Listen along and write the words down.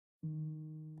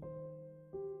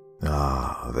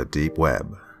Ah, the deep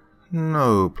web.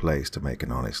 No place to make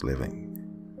an honest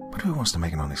living. But who wants to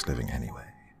make an honest living anyway?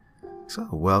 So,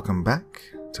 welcome back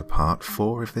to part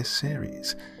 4 of this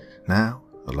series. Now,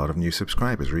 a lot of new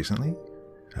subscribers recently.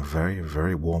 A very,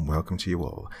 very warm welcome to you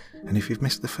all. And if you've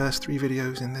missed the first 3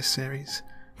 videos in this series,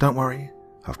 don't worry,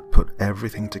 I've put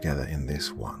everything together in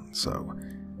this one. So,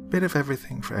 bit of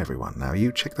everything for everyone. Now,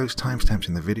 you check those timestamps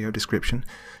in the video description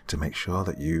to make sure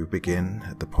that you begin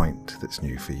at the point that's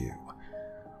new for you.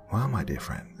 Well, my dear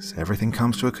friends, everything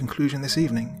comes to a conclusion this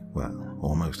evening. Well,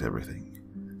 almost everything.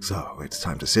 So, it's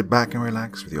time to sit back and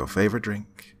relax with your favorite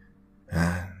drink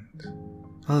and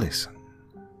listen.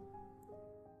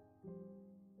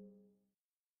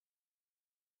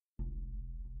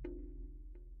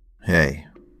 Hey,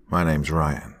 my name's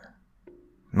Ryan.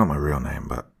 Not my real name,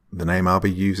 but the name I'll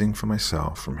be using for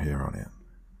myself from here on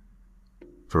in.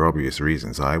 For obvious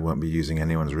reasons, I won't be using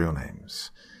anyone's real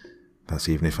names. That's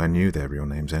even if I knew their real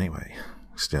names anyway.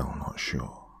 Still not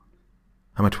sure.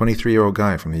 I'm a 23-year-old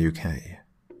guy from the UK,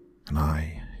 and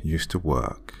I used to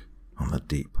work on the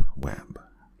deep web.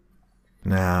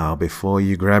 Now, before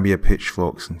you grab your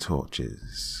pitchforks and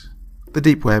torches, the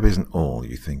deep web isn't all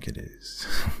you think it is.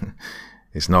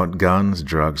 It's not guns,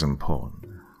 drugs, and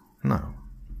porn. No.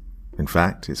 In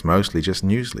fact, it's mostly just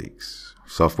news leaks,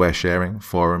 software sharing,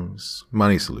 forums,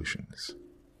 money solutions.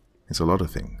 It's a lot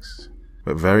of things,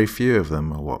 but very few of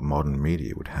them are what modern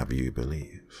media would have you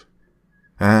believe.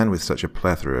 And with such a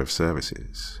plethora of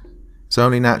services, it's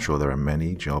only natural there are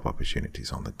many job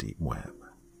opportunities on the deep web.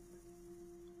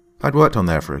 I'd worked on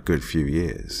there for a good few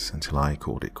years until I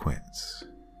called it quits.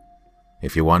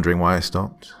 If you're wondering why I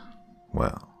stopped,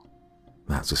 well,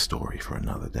 that's a story for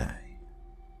another day.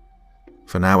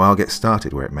 For now, I'll get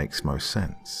started where it makes most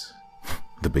sense.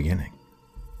 The beginning.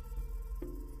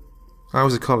 I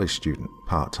was a college student,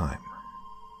 part-time.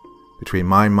 Between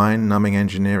my mind-numbing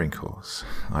engineering course,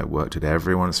 I worked at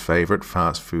everyone's favorite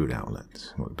fast food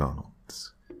outlet,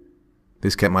 McDonald's.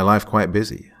 This kept my life quite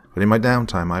busy, but in my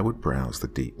downtime I would browse the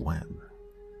deep web.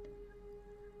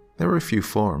 There were a few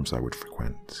forums I would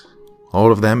frequent,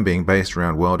 all of them being based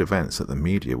around world events that the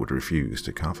media would refuse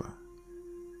to cover.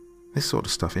 This sort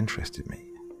of stuff interested me,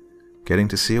 getting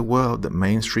to see a world that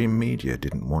mainstream media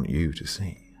didn't want you to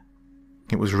see.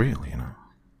 It was real, you know.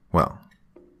 Well,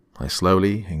 I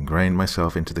slowly ingrained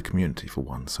myself into the community for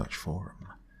one such forum.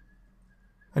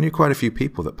 I knew quite a few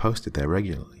people that posted there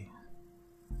regularly.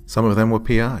 Some of them were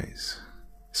PIs,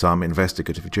 some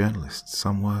investigative journalists,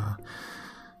 some were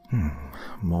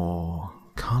more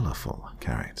colourful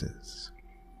characters.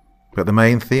 But the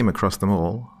main theme across them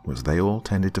all was they all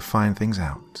tended to find things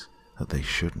out that they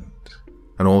shouldn't,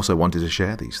 and also wanted to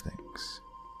share these things.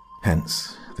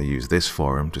 Hence, they used this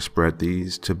forum to spread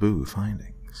these taboo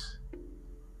findings.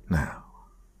 Now,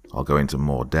 I'll go into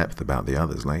more depth about the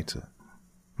others later,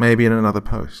 maybe in another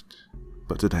post,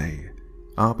 but today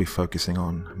I'll be focusing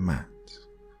on Matt.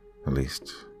 At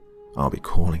least, I'll be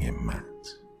calling him Matt.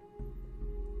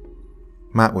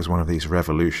 Matt was one of these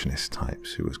revolutionist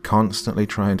types who was constantly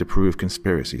trying to prove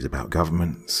conspiracies about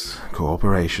governments,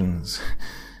 corporations.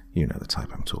 You know the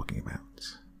type I'm talking about.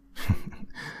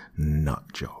 Nut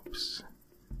jobs.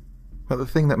 But the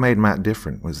thing that made Matt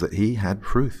different was that he had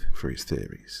proof for his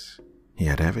theories. He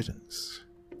had evidence,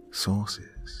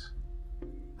 sources.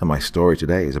 And my story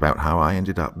today is about how I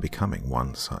ended up becoming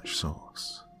one such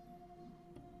source.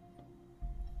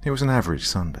 It was an average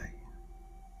Sunday.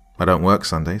 I don't work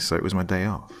Sundays, so it was my day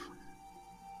off.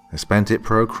 I spent it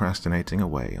procrastinating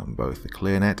away on both the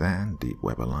ClearNet and deep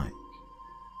web alike.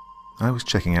 I was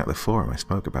checking out the forum I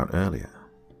spoke about earlier,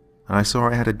 and I saw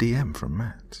I had a DM from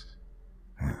Matt.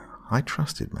 I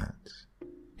trusted Matt.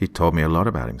 He told me a lot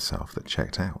about himself that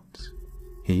checked out.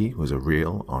 He was a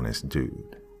real honest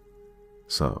dude.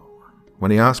 So,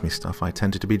 when he asked me stuff, I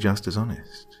tended to be just as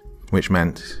honest, which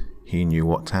meant he knew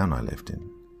what town I lived in.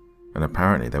 And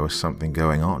apparently there was something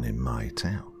going on in my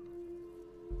town.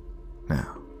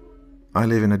 Now, I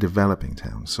live in a developing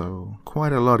town, so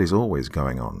quite a lot is always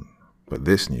going on. But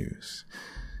this news,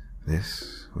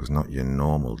 this was not your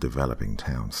normal developing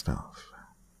town stuff.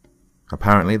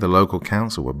 Apparently the local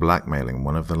council were blackmailing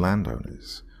one of the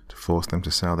landowners to force them to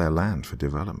sell their land for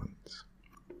development.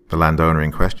 The landowner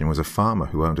in question was a farmer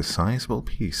who owned a sizable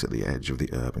piece at the edge of the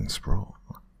urban sprawl.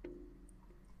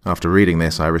 After reading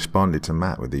this, I responded to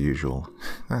Matt with the usual,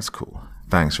 "That's cool,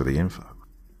 thanks for the info."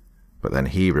 But then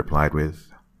he replied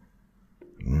with,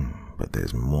 "But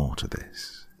there's more to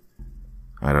this.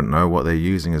 I don't know what they're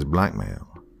using as blackmail,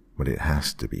 but it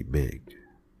has to be big.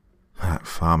 That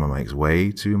farmer makes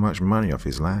way too much money off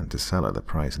his land to sell at the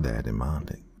price they're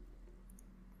demanding."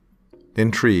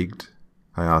 Intrigued,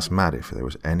 I asked Matt if there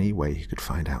was any way he could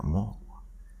find out more.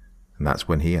 And that's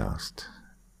when he asked,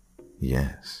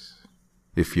 yes,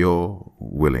 if you're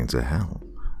willing to help.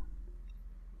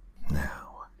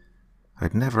 Now,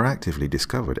 I'd never actively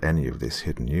discovered any of this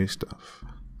hidden news stuff,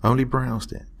 only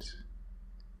browsed it.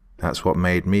 That's what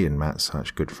made me and Matt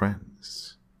such good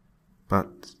friends.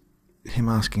 But him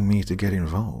asking me to get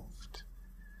involved,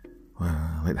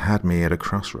 well, it had me at a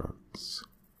crossroads.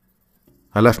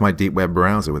 I left my deep web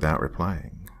browser without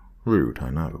replying. Rude,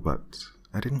 I know, but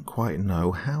I didn't quite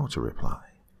know how to reply.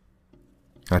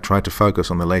 I tried to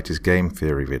focus on the latest game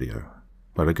theory video,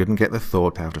 but I couldn't get the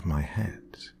thought out of my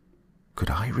head. Could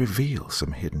I reveal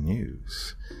some hidden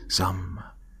news? Some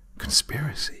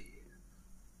conspiracy?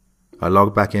 I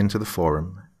logged back into the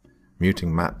forum,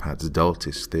 muting MatPat's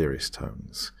adultist theorist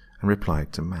tones, and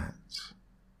replied to Matt.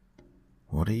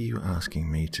 What are you asking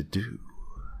me to do?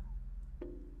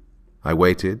 I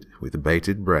waited with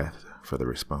bated breath for the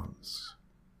response.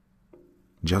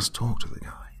 Just talk to the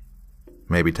guy.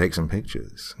 Maybe take some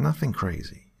pictures. Nothing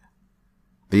crazy.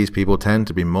 These people tend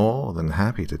to be more than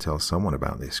happy to tell someone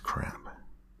about this crap.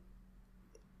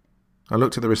 I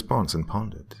looked at the response and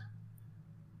pondered.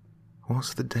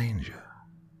 What's the danger?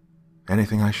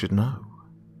 Anything I should know?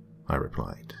 I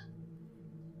replied.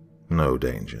 No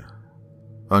danger.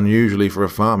 Unusually for a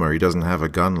farmer, he doesn't have a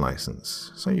gun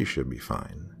license, so you should be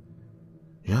fine.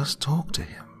 Just talk to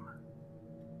him.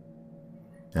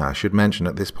 Now, I should mention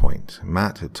at this point,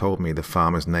 Matt had told me the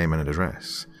farmer's name and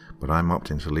address, but I'm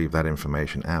opting to leave that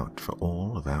information out for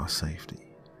all of our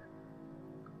safety.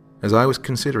 As I was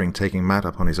considering taking Matt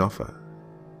up on his offer,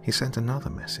 he sent another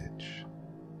message.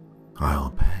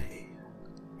 I'll pay.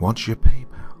 What's your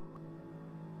PayPal?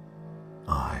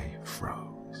 I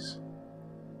froze.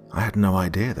 I had no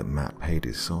idea that Matt paid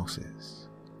his sources.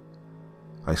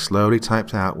 I slowly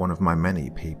typed out one of my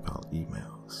many PayPal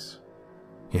emails.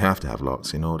 You have to have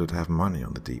lots in order to have money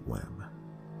on the deep web.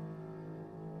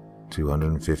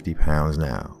 £250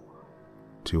 now.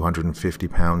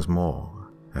 £250 more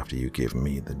after you give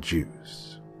me the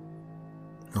juice.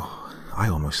 Oh, I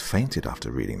almost fainted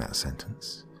after reading that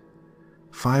sentence.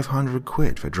 500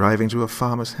 quid for driving to a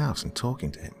farmer's house and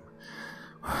talking to him.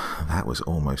 That was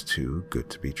almost too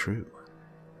good to be true.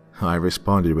 I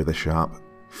responded with a sharp,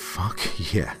 fuck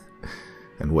yeah,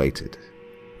 and waited,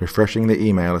 refreshing the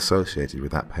email associated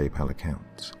with that PayPal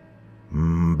account.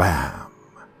 Bam.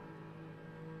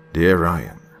 Dear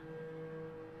Ryan,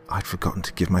 I'd forgotten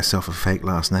to give myself a fake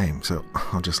last name, so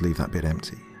I'll just leave that bit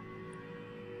empty.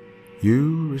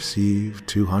 You received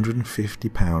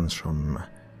 £250 from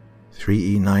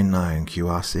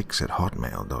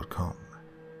 3E99QR6@hotmail.com.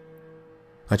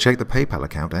 I checked the PayPal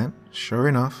account and, sure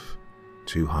enough,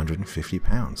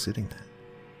 £250 sitting there.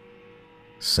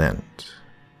 Sent.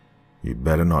 You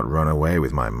better not run away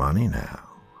with my money now.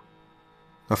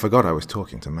 I forgot I was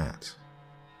talking to Matt.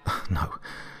 No,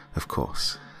 of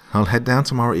course. I'll head down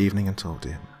tomorrow evening and talk to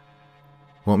him.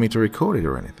 Want me to record it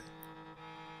or anything?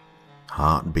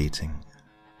 Heart beating,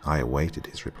 I awaited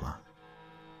his reply.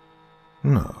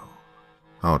 No,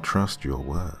 I'll trust your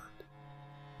word.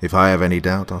 If I have any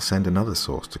doubt, I'll send another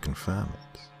source to confirm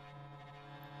it.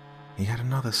 He had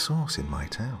another source in my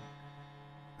town.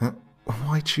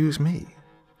 Why choose me?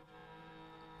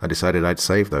 I decided I'd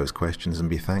save those questions and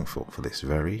be thankful for this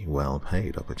very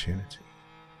well-paid opportunity.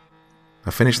 I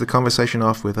finished the conversation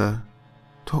off with a,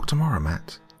 talk tomorrow,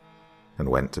 Matt, and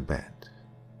went to bed.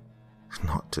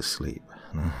 Not to sleep.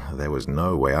 There was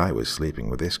no way I was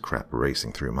sleeping with this crap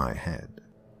racing through my head.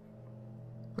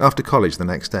 After college the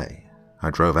next day, I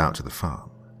drove out to the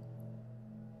farm.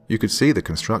 You could see the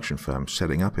construction firm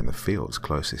setting up in the fields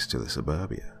closest to the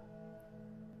suburbia.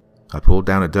 I pulled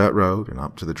down a dirt road and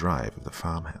up to the drive of the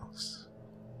farmhouse.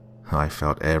 I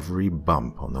felt every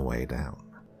bump on the way down.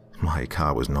 My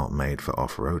car was not made for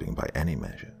off-roading by any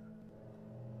measure.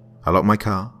 I locked my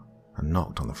car and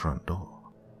knocked on the front door.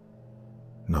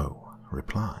 No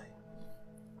reply.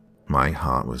 My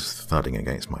heart was thudding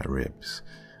against my ribs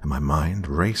and my mind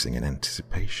racing in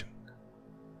anticipation.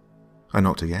 I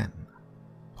knocked again,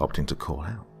 opting to call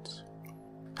out.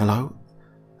 Hello?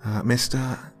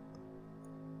 Mr.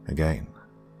 Again,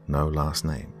 no last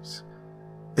names.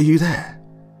 Are you there?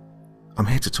 I'm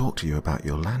here to talk to you about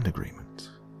your land agreement.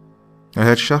 I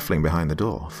heard shuffling behind the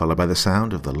door, followed by the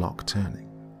sound of the lock turning.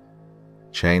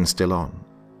 Chain still on,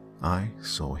 I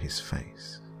saw his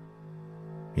face.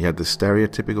 He had the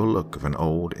stereotypical look of an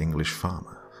old English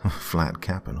farmer, flat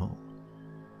cap and all.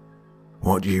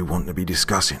 What do you want to be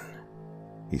discussing?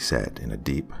 He said in a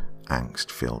deep,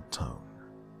 angst-filled tone.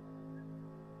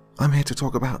 I'm here to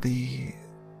talk about the...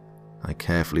 I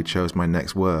carefully chose my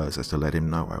next words as to let him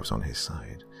know I was on his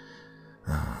side.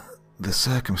 The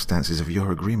circumstances of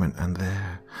your agreement, and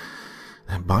they're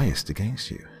biased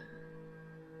against you.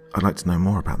 I'd like to know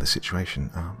more about the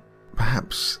situation.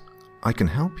 Perhaps I can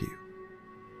help you."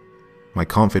 My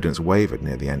confidence wavered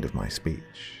near the end of my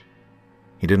speech.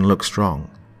 He didn't look strong,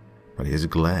 but his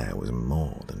glare was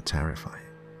more than terrifying.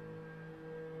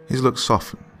 His look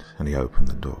softened, and he opened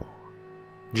the door,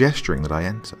 gesturing that I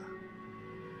enter.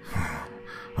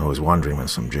 "I was wondering when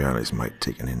some journalist might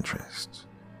take an interest.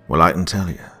 Well, I can tell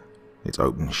you, it's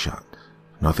open shut.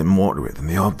 Nothing more to it than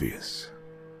the obvious."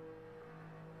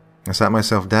 I sat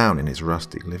myself down in his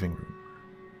rusty living room.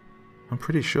 I'm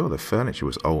pretty sure the furniture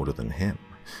was older than him,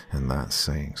 and that's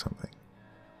saying something.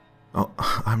 "Oh,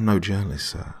 I'm no journalist,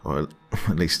 sir, or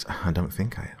at least I don't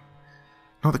think I am.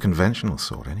 Not the conventional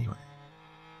sort, anyway."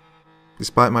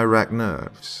 Despite my racked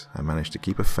nerves, I managed to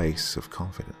keep a face of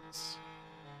confidence.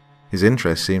 His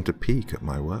interest seemed to pique at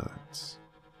my words.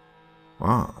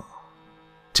 "Ah,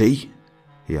 tea?"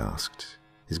 he asked,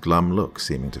 his glum look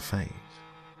seeming to fade.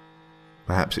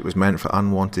 Perhaps it was meant for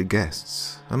unwanted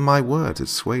guests, and my words had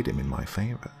swayed him in my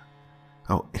favor.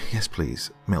 "Oh, yes, please.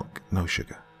 Milk, no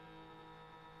sugar."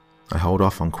 I hold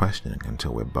off on questioning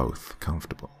until we're both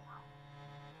comfortable.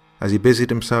 As he busied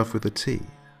himself with the tea,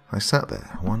 I sat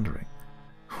there wondering,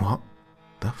 what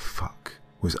the fuck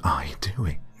was I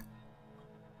doing?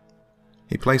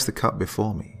 He placed the cup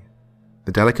before me,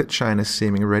 the delicate china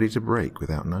seeming ready to break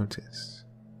without notice.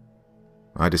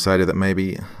 I decided that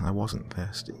maybe I wasn't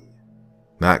thirsty.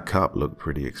 That cup looked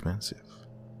pretty expensive.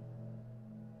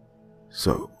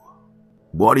 "So,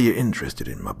 what are you interested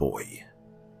in, my boy?"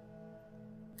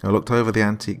 I looked over the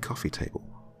antique coffee table,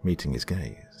 meeting his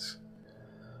gaze.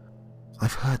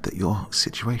 "I've heard that your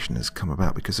situation has come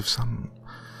about because of some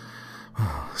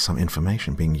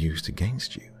information being used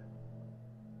against you."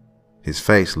 His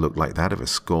face looked like that of a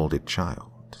scalded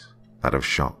child, that of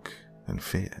shock and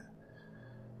fear.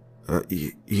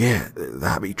 Yeah,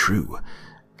 that be true.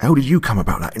 How did you come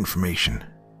about that information?"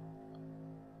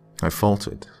 I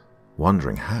faltered,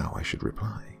 wondering how I should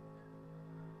reply.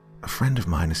 "A friend of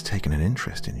mine has taken an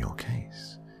interest in your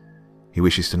case. He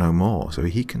wishes to know more so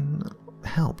he can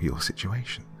help your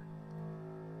situation."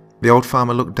 The old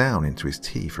farmer looked down into his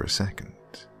tea for a second.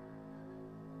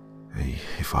 "Hey,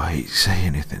 if I say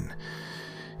anything,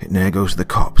 it ne'er goes to the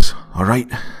cops, all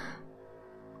right?"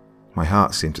 My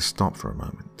heart seemed to stop for a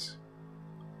moment.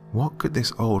 What could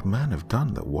this old man have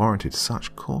done that warranted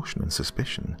such caution and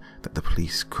suspicion that the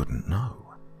police couldn't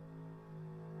know?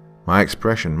 My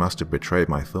expression must have betrayed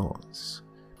my thoughts,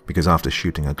 because after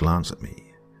shooting a glance at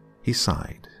me, he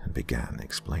sighed and began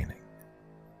explaining.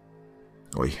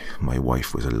 "Oi, my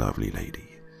wife was a lovely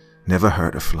lady. Never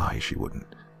hurt a fly, she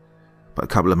wouldn't. But a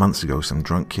couple of months ago, some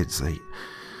drunk kids,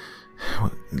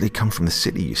 they come from the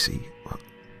city, you see.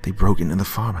 They broke into the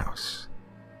farmhouse.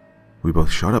 We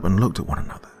both shot up and looked at one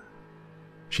another.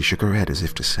 She shook her head as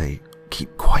if to say,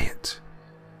 'Keep quiet.'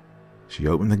 She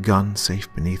opened the gun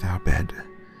safe beneath our bed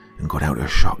and got out her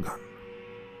shotgun."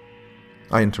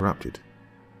 I interrupted.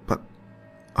 "But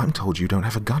I'm told you don't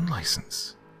have a gun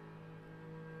license."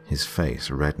 His face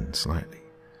reddened slightly.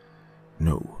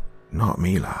 "No, not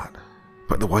me, lad.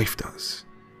 But the wife does.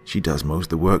 She does most of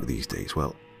the work these days.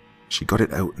 Well, she got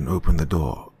it out and opened the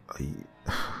door.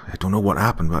 I don't know what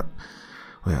happened, but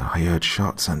I heard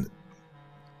shots and..."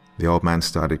 The old man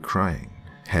started crying,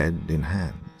 head in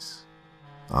hands.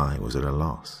 I was at a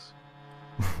loss.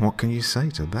 What can you say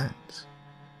to that?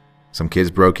 Some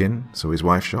kids broke in, so his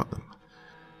wife shot them.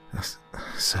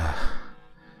 "Sir,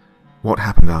 what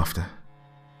happened after?"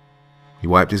 He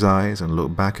wiped his eyes and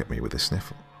looked back at me with a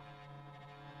sniffle.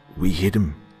 "We hid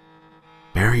him.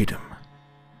 Buried him.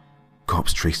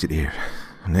 Cops traced it here.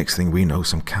 Next thing we know,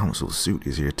 some council suit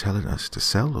is here telling us to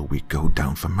sell or we go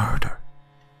down for murder."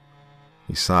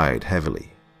 He sighed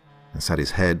heavily and sat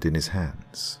his head in his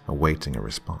hands, awaiting a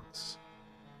response.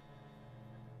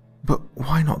 "But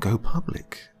why not go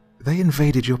public? They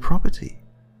invaded your property.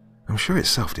 I'm sure it's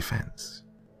self-defense."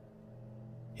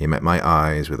 He met my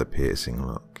eyes with a piercing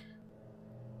look.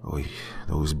 "Oi,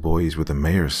 those boys were the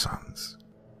mayor's sons.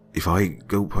 If I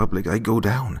go public, I go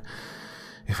down.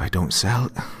 If I don't sell..."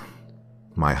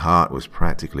 My heart was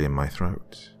practically in my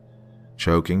throat.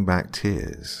 Choking back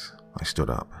tears, I stood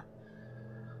up.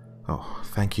 "Oh,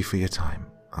 thank you for your time.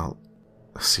 I'll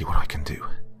see what I can do."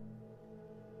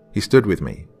 He stood with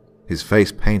me, his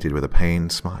face painted with a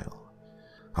pained smile.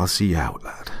 "I'll see you out,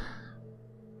 lad."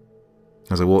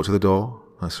 As I walked to the door,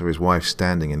 I saw his wife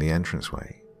standing in the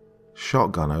entranceway,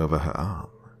 shotgun over her arm.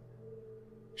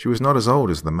 She was not as old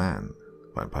as the man,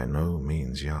 but by no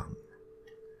means young.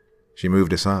 She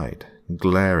moved aside,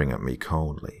 glaring at me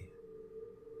coldly.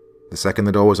 The second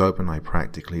the door was open, I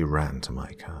practically ran to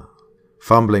my car,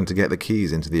 fumbling to get the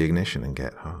keys into the ignition and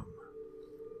get home.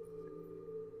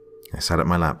 I sat at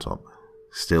my laptop,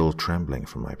 still trembling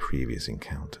from my previous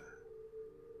encounter.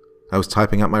 I was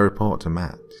typing up my report to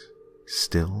Matt,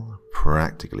 still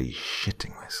practically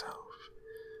shitting myself.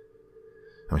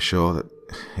 I'm sure that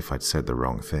if I'd said the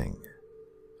wrong thing,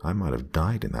 I might have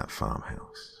died in that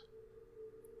farmhouse.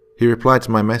 He replied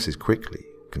to my message quickly,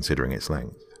 considering its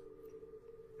length.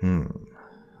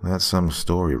 That's some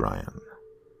story, Ryan.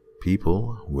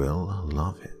 People will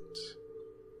love it.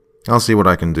 I'll see what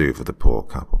I can do for the poor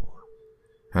couple.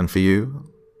 And for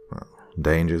you, well,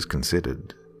 dangers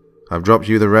considered, I've dropped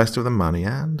you the rest of the money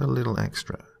and a little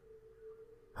extra.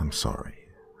 I'm sorry.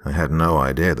 I had no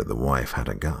idea that the wife had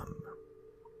a gun.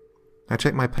 I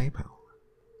checked my PayPal.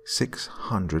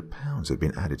 £600 had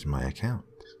been added to my account.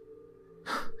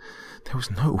 There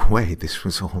was no way this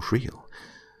was all real.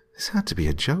 This had to be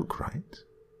a joke, right?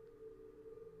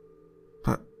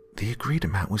 But the agreed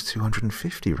amount was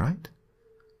 $250, right?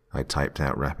 I typed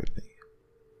out rapidly.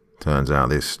 Turns out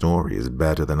this story is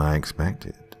better than I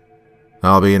expected.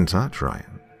 I'll be in touch,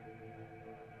 Ryan.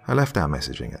 I left our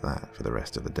messaging at that for the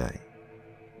rest of the day.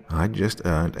 I'd just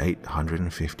earned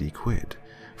 850 quid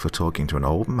for talking to an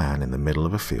old man in the middle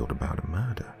of a field about a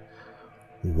murder.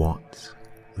 What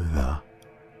the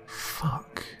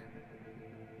fuck?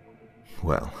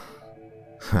 Well,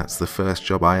 that's the first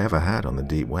job I ever had on the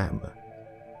deep web,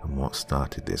 and what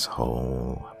started this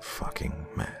whole fucking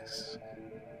mess.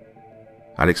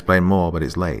 I'd explain more, but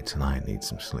it's late and I need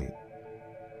some sleep.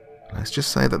 Let's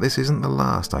just say that this isn't the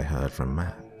last I heard from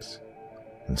Matt,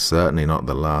 and certainly not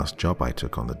the last job I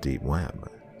took on the deep web.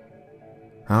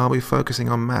 I'll be focusing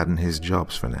on Matt and his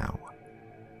jobs for now.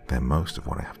 They're most of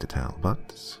what I have to tell,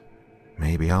 but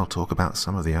maybe I'll talk about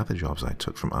some of the other jobs I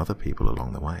took from other people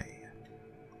along the way.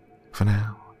 For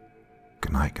now,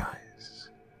 good night, guys.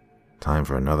 Time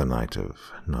for another night of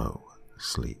no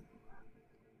sleep.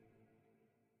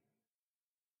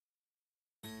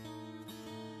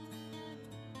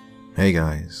 Hey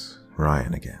guys,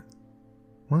 Ryan again.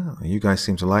 Well, you guys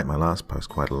seem to like my last post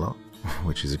quite a lot,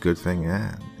 which is a good thing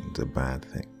and a bad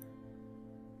thing.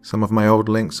 Some of my old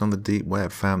links on the deep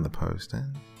web found the post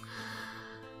and,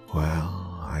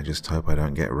 well, I just hope I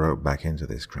don't get roped back into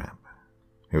this crap.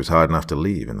 It was hard enough to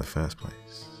leave in the first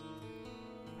place.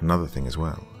 Another thing as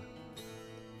well.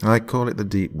 I call it the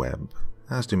deep web,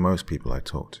 as do most people I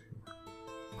talk to.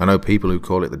 I know people who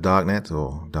call it the darknet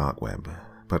or dark web,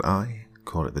 but I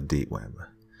call it the deep web.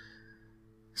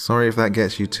 Sorry if that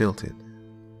gets you tilted.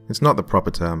 It's not the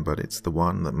proper term, but it's the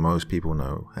one that most people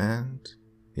know, and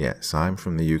yes, I'm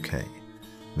from the UK.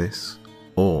 This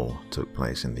all took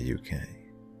place in the UK.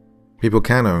 People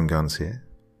can own guns here,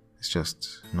 it's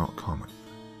just not common.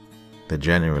 They're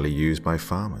generally used by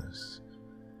farmers.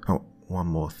 Oh, one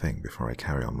more thing before I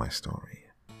carry on my story.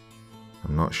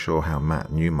 I'm not sure how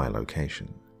Matt knew my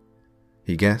location.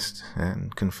 He guessed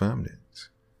and confirmed it.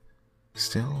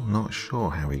 Still not sure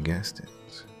how he guessed it.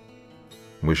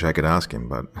 Wish I could ask him,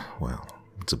 but, well,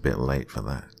 it's a bit late for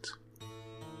that.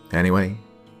 Anyway,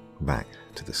 back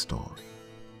to the story.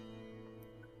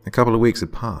 A couple of weeks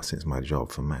had passed since my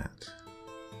job for Matt.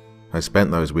 I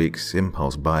spent those weeks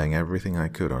impulse buying everything I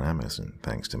could on Amazon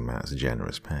thanks to Matt's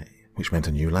generous pay, which meant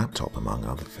a new laptop among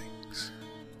other things.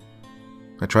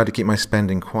 I tried to keep my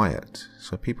spending quiet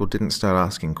so people didn't start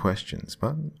asking questions,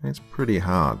 but it's pretty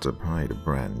hard to hide a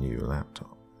brand new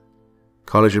laptop.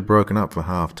 College had broken up for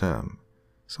half term,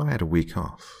 so I had a week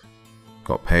off.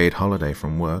 Got paid holiday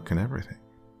from work and everything.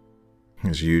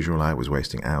 As usual, I was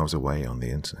wasting hours away on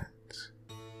the internet.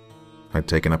 I'd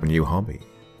taken up a new hobby.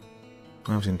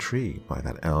 I was intrigued by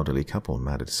that elderly couple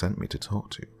Matt had sent me to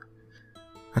talk to.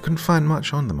 I couldn't find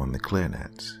much on them on the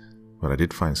ClearNet, but I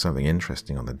did find something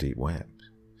interesting on the deep web.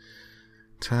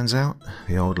 Turns out,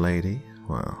 the old lady,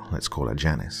 well, let's call her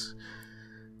Janice,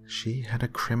 she had a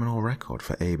criminal record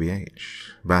for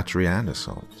ABH, battery and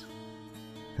assault.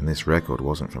 And this record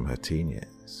wasn't from her teen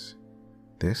years.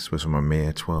 This was from a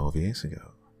mere 12 years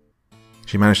ago.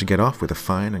 She managed to get off with a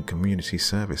fine and community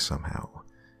service somehow.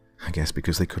 I guess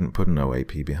because they couldn't put an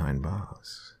OAP behind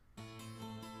bars.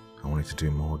 I wanted to do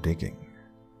more digging,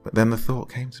 but then the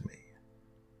thought came to me.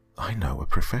 I know a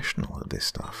professional at this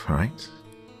stuff, right?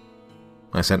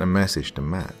 I sent a message to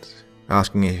Matt,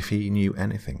 asking if he knew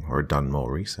anything or had done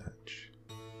more research.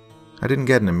 I didn't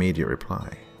get an immediate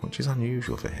reply, which is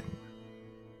unusual for him.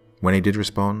 When he did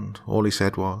respond, all he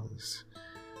said was,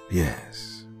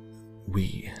 "Yes,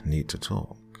 we need to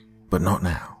talk, but not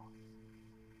now."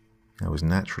 I was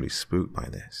naturally spooked by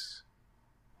this.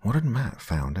 What had Matt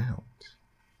found out?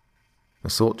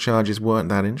 Assault charges weren't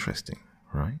that interesting,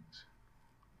 right?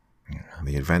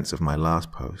 the events of my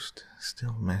last post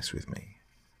still mess with me.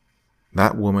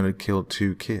 That woman had killed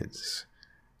 2 kids,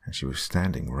 and she was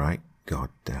standing right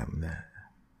goddamn there.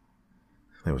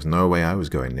 There was no way I was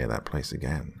going near that place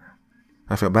again.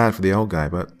 I felt bad for the old guy,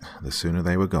 but the sooner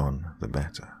they were gone, the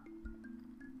better.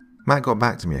 Matt got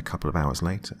back to me a couple of hours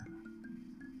later.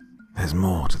 There's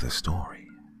more to the story.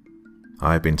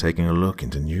 I've been taking a look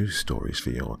into news stories for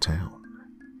your town.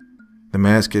 The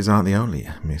mayor's kids aren't the only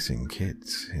missing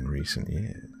kids in recent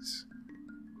years.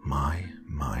 My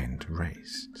mind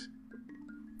raced.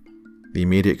 The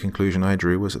immediate conclusion I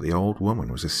drew was that the old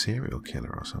woman was a serial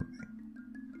killer or something.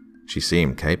 She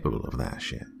seemed capable of that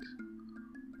shit.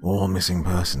 All missing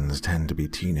persons tend to be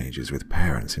teenagers with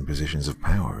parents in positions of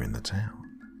power in the town.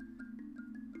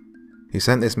 He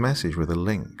sent this message with a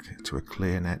link to a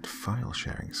ClearNet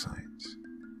file-sharing site.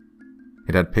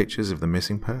 It had pictures of the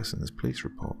missing persons police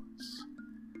reports.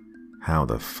 How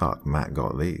the fuck Matt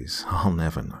got these, I'll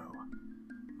never know.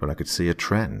 But I could see a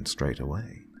trend straight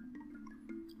away.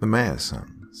 The mayor's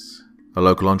sons, a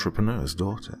local entrepreneur's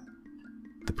daughter,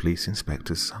 the police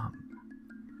inspector's son.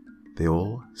 They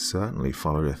all certainly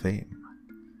followed a theme.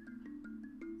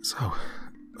 So,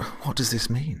 what does this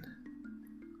mean?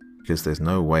 Because there's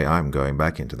no way I'm going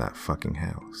back into that fucking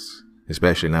house,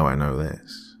 especially now I know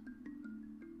this.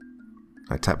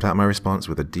 I tapped out my response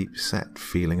with a deep-set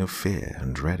feeling of fear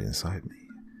and dread inside me.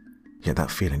 Yet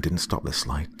that feeling didn't stop the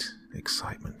slight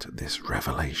excitement at this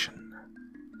revelation.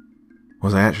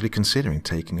 Was I actually considering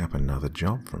taking up another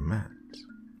job from Matt?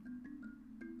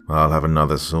 I'll have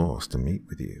another source to meet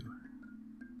with you.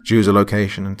 Choose a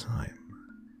location and time.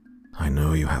 I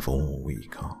know you have all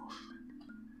week off.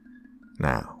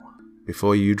 Now,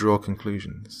 before you draw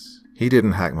conclusions, he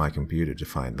didn't hack my computer to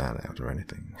find that out or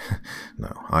anything.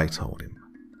 No, I told him.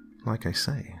 Like I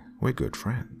say, we're good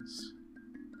friends.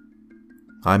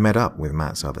 I met up with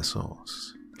Matt's other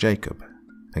source, Jacob.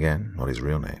 Again, not his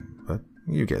real name, but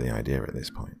you get the idea at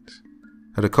this point.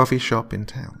 At a coffee shop in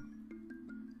town.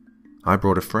 I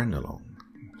brought a friend along.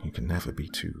 You can never be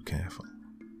too careful.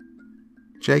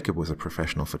 Jacob was a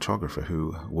professional photographer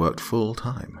who worked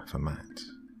full-time for Matt.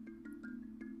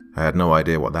 I had no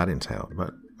idea what that entailed,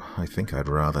 but I think I'd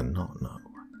rather not know.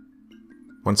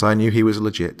 Once I knew he was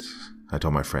legit, I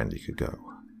told my friend he could go,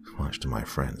 much to my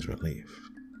friend's relief.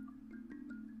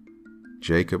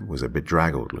 Jacob was a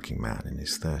bedraggled-looking man in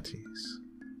his 30s.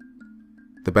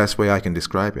 The best way I can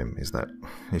describe him is that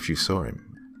if you saw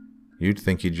him, you'd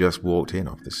think he'd just walked in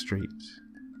off the street.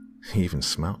 He even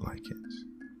smelled like it.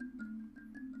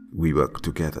 We work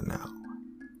together now.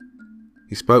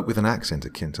 He spoke with an accent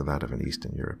akin to that of an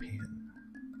Eastern European.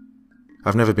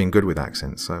 I've never been good with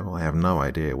accents, so I have no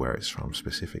idea where it's from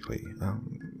specifically.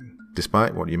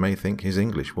 Despite what you may think, his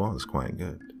English was quite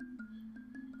good.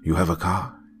 You have a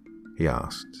car? He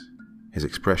asked, his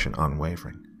expression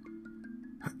unwavering.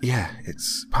 Yeah,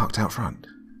 it's parked out front.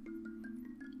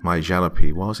 My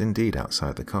jalopy was indeed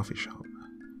outside the coffee shop.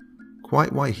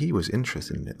 Quite why he was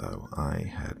interested in it, though,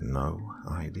 I had no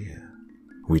idea.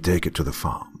 We take it to the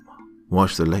farm.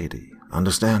 Watch the lady,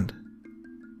 understand?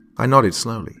 I nodded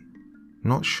slowly,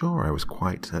 not sure I was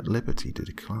quite at liberty to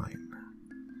decline.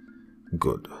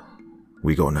 Good.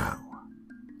 We go now.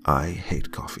 I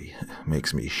hate coffee.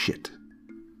 Makes me shit.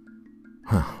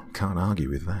 Can't argue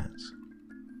with that.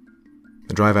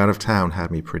 The drive out of town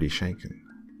had me pretty shaken.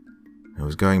 I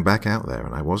was going back out there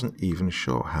and I wasn't even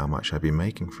sure how much I'd be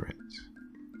making for it.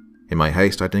 In my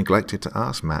haste, I'd neglected to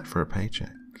ask Matt for a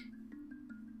paycheck.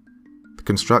 The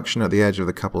construction at the edge of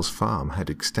the couple's farm had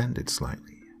extended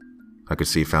slightly. I could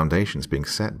see foundations being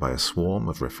set by a swarm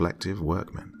of reflective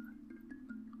workmen.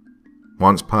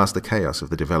 Once past the chaos of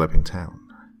the developing town,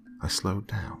 I slowed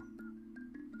down.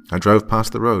 I drove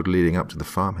past the road leading up to the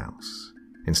farmhouse,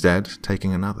 instead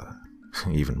taking another,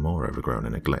 even more overgrown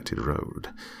and neglected road,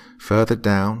 further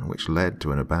down which led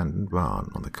to an abandoned barn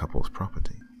on the couple's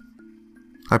property.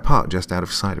 I parked just out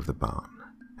of sight of the barn,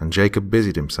 and Jacob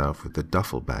busied himself with the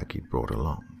duffel bag he'd brought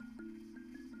along.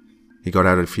 He got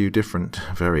out a few different,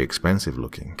 very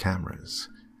expensive-looking cameras,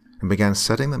 and began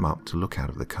setting them up to look out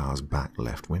of the car's back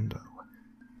left window,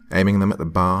 aiming them at the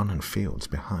barn and fields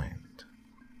behind.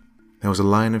 There was a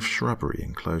line of shrubbery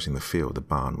enclosing the field the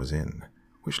barn was in,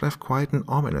 which left quite an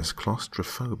ominous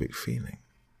claustrophobic feeling.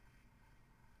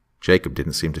 Jacob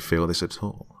didn't seem to feel this at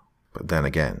all, but then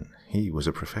again, he was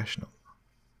a professional.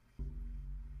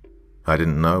 I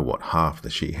didn't know what half the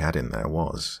she had in there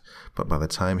was, but by the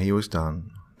time he was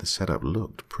done, the setup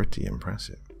looked pretty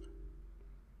impressive.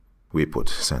 We put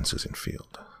sensors in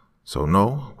field, so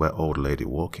know where old lady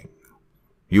walking.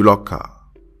 You lock car.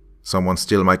 Someone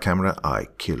steal my camera, I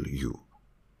kill you.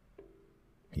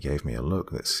 He gave me a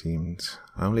look that seemed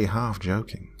only half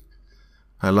joking.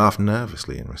 I laughed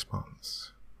nervously in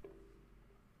response.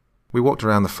 We walked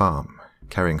around the farm,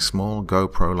 carrying small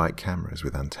GoPro-like cameras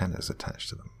with antennas attached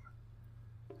to them.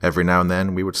 Every now and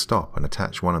then we would stop and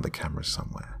attach one of the cameras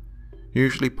somewhere,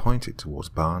 usually pointed towards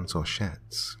barns or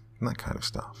sheds, and that kind of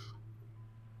stuff.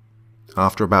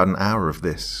 After about an hour of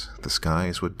this, the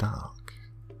skies were dark.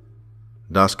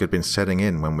 Dusk had been setting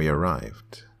in when we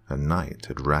arrived, and night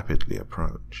had rapidly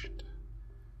approached.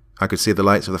 I could see the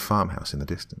lights of the farmhouse in the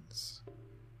distance.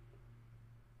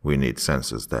 "We need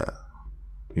sensors there.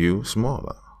 You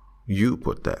smaller. You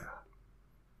put there."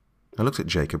 I looked at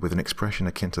Jacob with an expression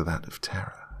akin to that of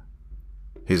terror.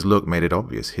 His look made it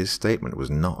obvious his statement was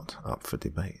not up for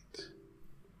debate.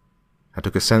 I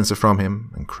took a sensor from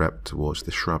him and crept towards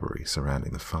the shrubbery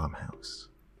surrounding the farmhouse.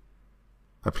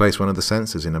 I placed one of the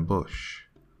sensors in a bush,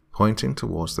 pointing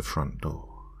towards the front door.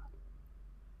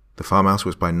 The farmhouse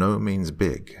was by no means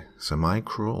big, so my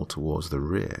crawl towards the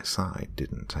rear side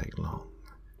didn't take long.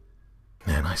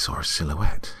 Then I saw a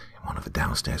silhouette in one of the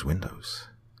downstairs windows,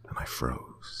 and I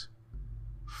froze.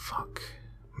 Fuck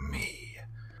me.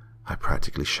 I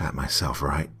practically shat myself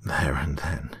right there and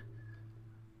then.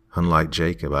 Unlike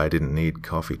Jacob, I didn't need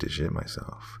coffee to shit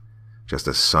myself. Just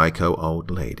a psycho old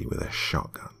lady with a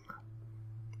shotgun.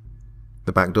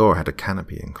 The back door had a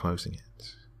canopy enclosing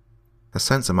it. A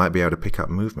sensor might be able to pick up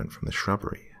movement from the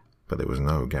shrubbery, but there was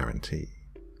no guarantee.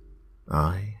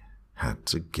 I had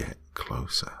to get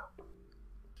closer.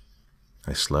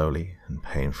 I slowly and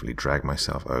painfully dragged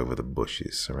myself over the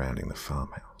bushes surrounding the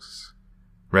farmhouse,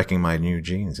 wrecking my new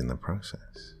jeans in the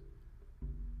process.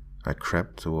 I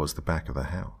crept towards the back of the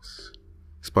house,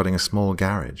 spotting a small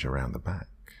garage around the back,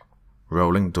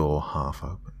 rolling door half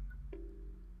open.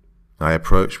 I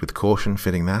approached with caution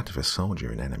fitting that of a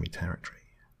soldier in enemy territory.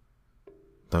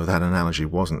 Though that analogy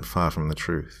wasn't far from the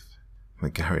truth, the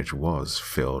garage was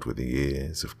filled with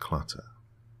years of clutter.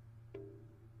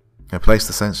 I placed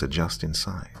the sensor just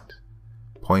inside,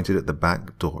 pointed at the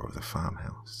back door of the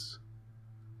farmhouse.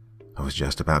 I was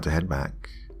just about to head back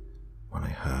when I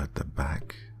heard the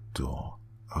back door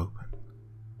open.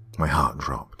 My heart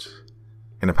dropped.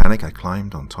 In a panic, I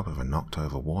climbed on top of a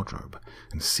knocked-over wardrobe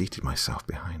and seated myself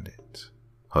behind it,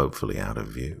 hopefully out of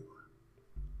view.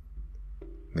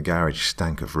 The garage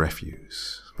stank of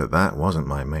refuse, but that wasn't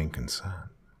my main concern.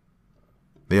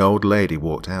 The old lady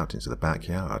walked out into the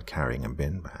backyard carrying a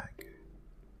bin bag.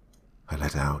 I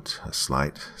let out a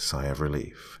slight sigh of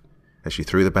relief as she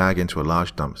threw the bag into a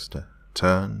large dumpster,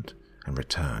 turned, and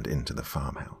returned into the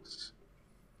farmhouse.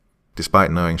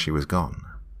 Despite knowing she was gone,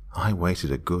 I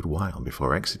waited a good while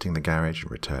before exiting the garage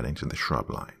and returning to the shrub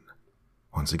line,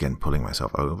 once again pulling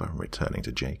myself over and returning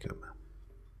to Jacob.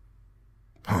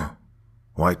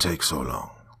 Why take so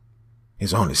long?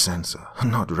 It's only sensor,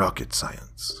 not rocket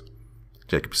science,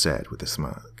 Jacob said with a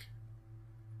smirk.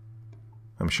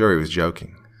 I'm sure he was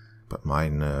joking, but my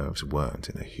nerves weren't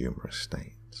in a humorous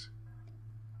state.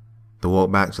 The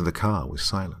walk back to the car was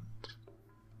silent.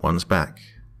 Once back,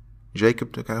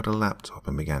 Jacob took out a laptop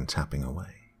and began tapping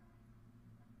away.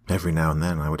 Every now and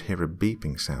then I would hear a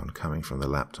beeping sound coming from the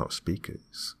laptop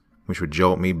speakers, which would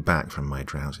jolt me back from my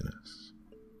drowsiness.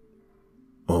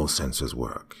 All sensors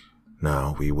work.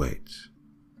 Now we wait.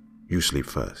 You sleep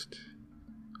first.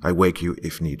 I wake you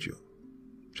if need you,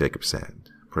 Jacob said,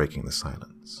 breaking the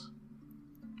silence.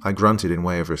 I grunted in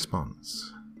way of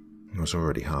response. I was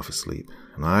already half asleep,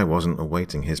 and I wasn't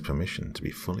awaiting his permission to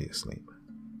be fully asleep.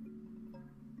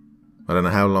 I don't know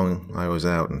how long I was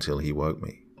out until he woke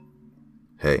me.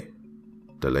 Hey,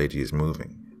 the lady is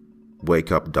moving.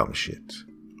 Wake up, dumb shit,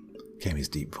 came his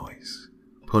deep voice,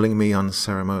 pulling me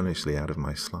unceremoniously out of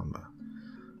my slumber.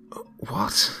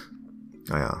 What?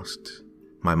 I asked,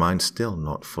 my mind still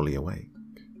not fully awake.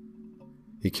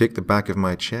 He kicked the back of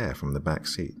my chair from the back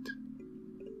seat.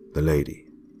 The lady.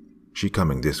 She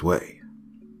coming this way.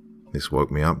 This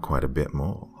woke me up quite a bit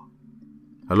more.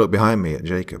 I looked behind me at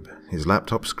Jacob, his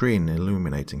laptop screen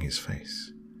illuminating his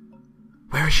face.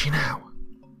 Where is she now?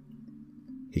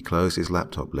 He closed his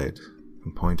laptop lid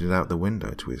and pointed out the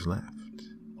window to his left.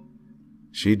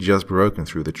 She'd just broken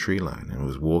through the tree line and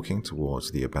was walking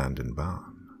towards the abandoned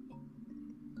barn.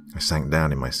 I sank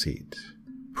down in my seat,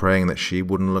 praying that she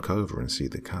wouldn't look over and see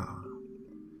the car.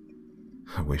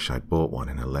 I wish I'd bought one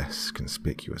in a less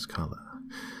conspicuous color.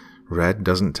 Red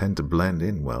doesn't tend to blend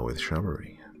in well with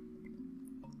shrubbery.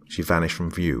 She vanished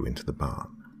from view into the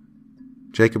barn.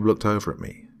 Jacob looked over at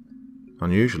me.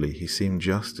 Unusually, he seemed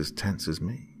just as tense as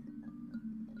me.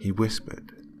 He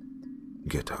whispered,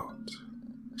 Get out.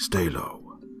 Stay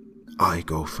low. I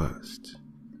go first.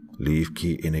 Leave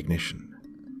key in ignition.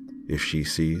 If she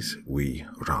sees, we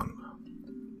run.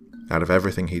 Out of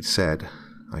everything he'd said,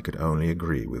 I could only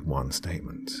agree with one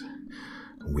statement.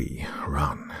 We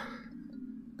run.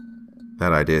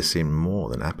 That idea seemed more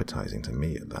than appetizing to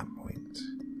me at that point.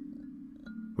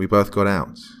 We both got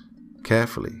out,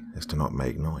 carefully as to not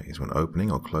make noise when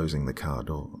opening or closing the car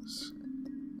doors.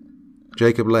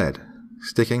 Jacob led,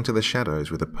 sticking to the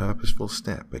shadows with a purposeful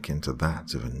step akin to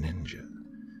that of a ninja.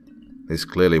 This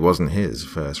clearly wasn't his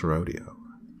first rodeo.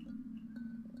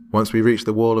 Once we reached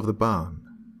the wall of the barn,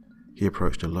 he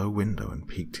approached a low window and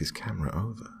peeked his camera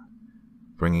over,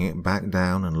 bringing it back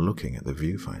down and looking at the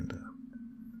viewfinder.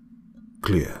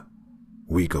 "Clear.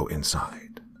 We go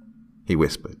inside," he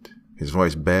whispered, his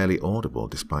voice barely audible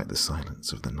despite the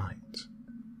silence of the night.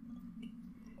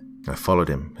 I followed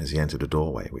him as he entered a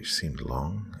doorway which seemed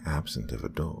long absent of a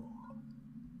door.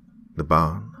 The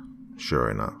barn, sure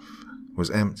enough, was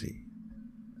empty,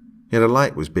 yet a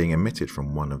light was being emitted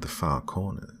from one of the far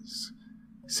corners,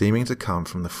 seeming to come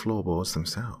from the floorboards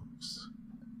themselves.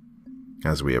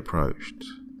 As we approached,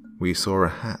 we saw a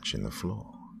hatch in the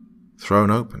floor, thrown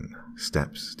open,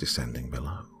 steps descending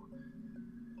below.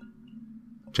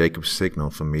 Jacob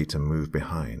signaled for me to move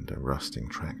behind a rusting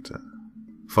tractor,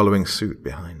 following suit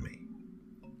behind me.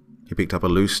 He picked up a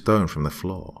loose stone from the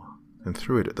floor and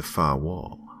threw it at the far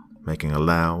wall, making a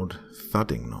loud,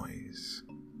 thudding noise.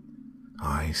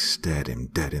 I stared him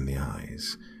dead in the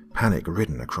eyes, panic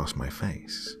written across my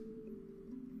face.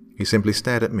 He simply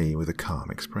stared at me with a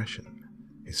calm expression,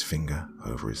 his finger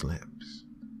over his lips.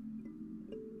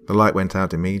 The light went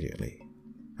out immediately,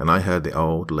 and I heard the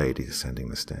old lady descending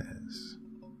the stairs.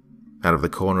 Out of the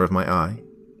corner of my eye,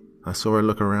 I saw her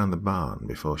look around the barn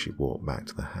before she walked back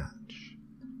to the hatch.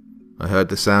 I heard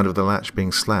the sound of the latch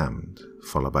being slammed,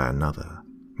 followed by another,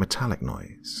 metallic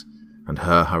noise, and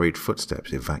her hurried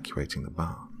footsteps evacuating the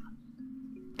barn.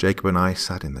 Jacob and I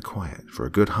sat in the quiet for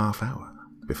a good half hour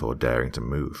before daring to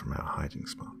move from our hiding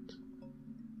spot.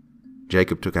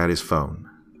 Jacob took out his phone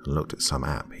and looked at some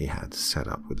app he had set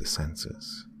up with the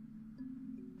sensors.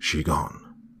 "She gone,"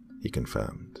 he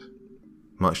confirmed,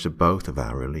 much to both of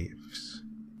our reliefs.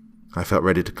 I felt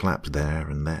ready to collapse there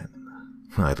and then,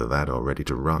 either that or ready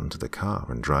to run to the car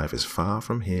and drive as far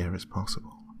from here as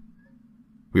possible.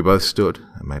 We both stood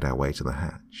and made our way to the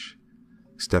hatch,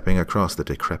 stepping across the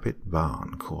decrepit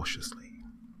barn cautiously.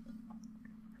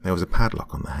 There was a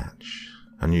padlock on the hatch,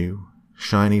 a new,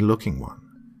 shiny-looking one,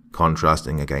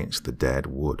 contrasting against the dead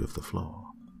wood of the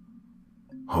floor.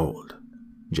 "Hold,"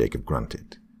 Jacob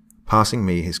grunted, passing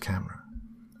me his camera.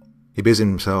 He busied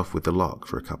himself with the lock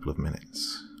for a couple of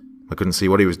minutes. I couldn't see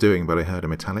what he was doing, but I heard a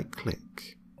metallic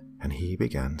click, and he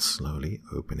began slowly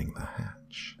opening the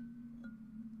hatch.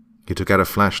 He took out a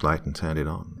flashlight and turned it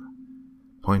on,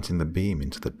 pointing the beam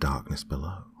into the darkness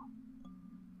below.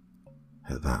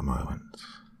 At that moment,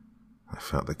 I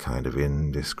felt the kind of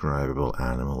indescribable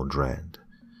animal dread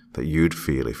that you'd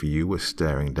feel if you were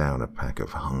staring down a pack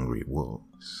of hungry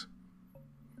wolves.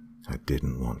 I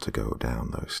didn't want to go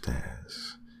down those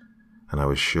stairs, and I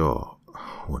was sure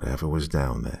whatever was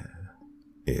down there,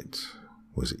 it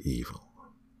was evil.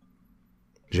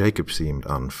 Jacob seemed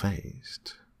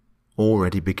unfazed,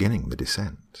 already beginning the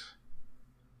descent.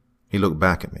 He looked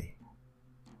back at me.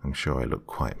 I'm sure I looked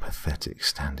quite pathetic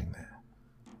standing there.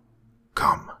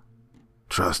 "Come,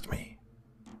 trust me."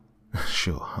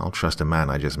 Sure, I'll trust a man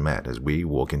I just met as we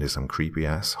walk into some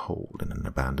creepy-ass hole in an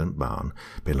abandoned barn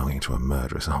belonging to a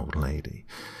murderous old lady.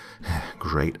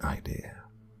 Great idea.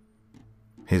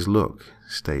 His look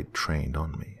stayed trained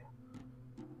on me.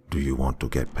 "Do you want to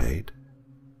get paid?"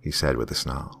 he said with a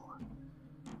snarl.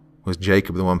 Was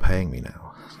Jacob the one paying me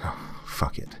now? Oh,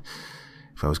 fuck it.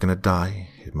 If I was going to die,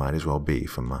 it might as well be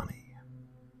for money.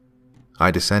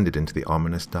 I descended into the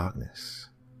ominous darkness,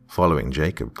 following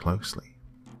Jacob closely.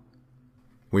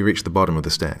 We reached the bottom of the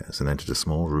stairs and entered a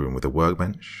small room with a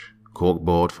workbench,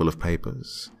 corkboard full of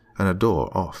papers, and a door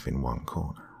off in one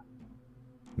corner.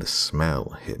 The smell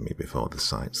hit me before the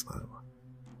sights, though.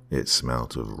 It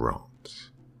smelt of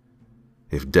rot.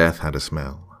 If death had a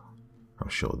smell, I'm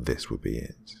sure this would be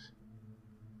it.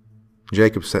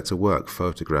 Jacob set to work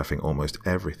photographing almost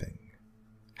everything.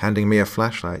 Handing me a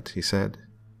flashlight, he said,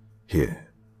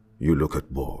 "Here, you look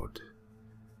at board.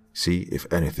 See if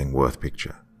anything worth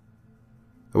picture."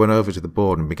 I went over to the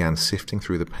board and began sifting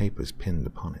through the papers pinned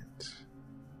upon it.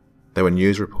 There were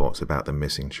news reports about the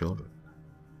missing children,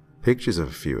 pictures of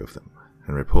a few of them,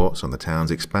 and reports on the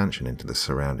town's expansion into the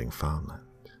surrounding farmland.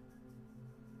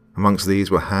 Amongst these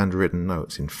were handwritten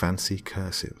notes in fancy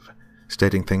cursive,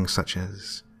 stating things such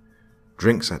as,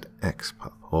 "Drinks at X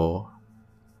pub," or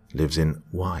 "Lives in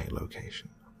Y location."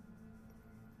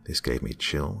 This gave me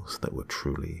chills that were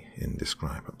truly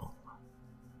indescribable.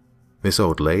 This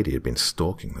old lady had been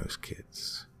stalking those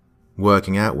kids,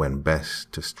 working out when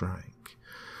best to strike.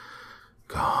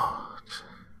 God.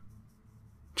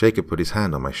 Jacob put his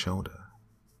hand on my shoulder.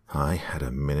 I had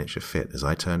a miniature fit as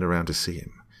I turned around to see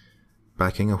him,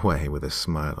 backing away with a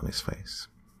smile on his face.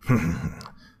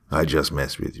 I just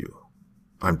messed with you.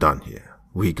 I'm done here.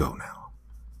 We go now.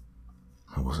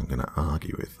 I wasn't going to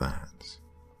argue with that.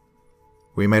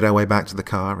 We made our way back to the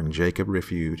car and Jacob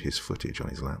reviewed his footage on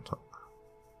his laptop.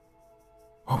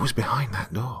 What was behind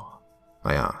that door?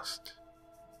 I asked.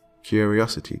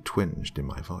 Curiosity twinged in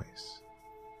my voice.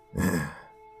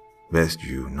 Best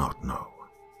you not know.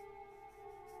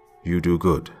 You do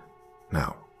good.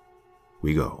 Now,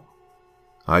 we go.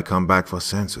 I come back for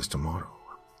census tomorrow.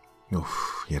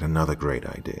 Oof, yet another great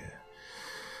idea.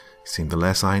 It seemed the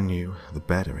less I knew, the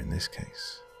better in this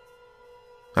case.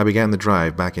 I began the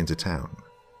drive back into town,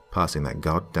 passing that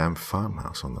goddamn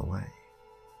farmhouse on the way.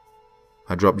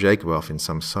 I dropped Jacob off in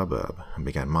some suburb and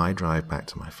began my drive back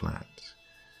to my flat.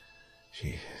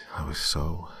 Gee, I was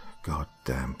so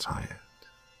goddamn tired.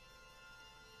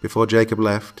 Before Jacob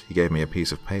left, he gave me a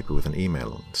piece of paper with an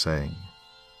email on saying,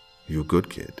 "You good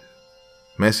kid.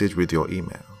 Message with your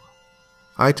email.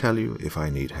 I tell you if I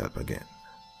need help again."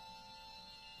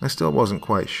 I still wasn't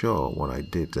quite sure what I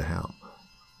did to help,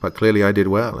 but clearly I did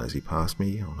well as he passed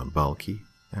me on a bulky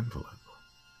envelope.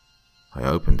 I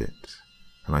opened it,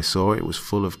 and I saw it was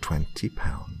full of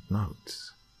 £20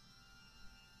 notes.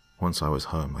 Once I was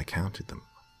home, I counted them.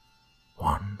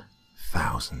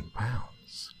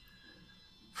 £1,000.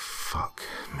 Fuck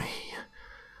me.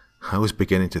 I was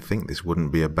beginning to think this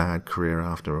wouldn't be a bad career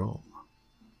after all.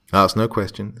 Ask no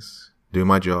questions, do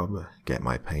my job, get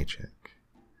my paycheck.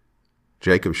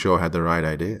 Jacob sure had the right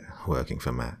idea, working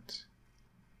for Matt.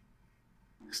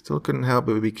 I still couldn't help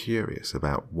but be curious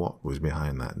about what was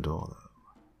behind that door, though.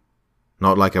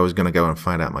 Not like I was going to go and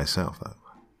find out myself, though.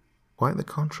 Quite the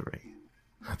contrary.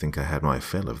 I think I had my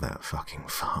fill of that fucking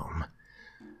farm.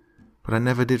 But I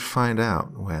never did find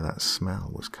out where that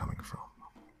smell was coming from.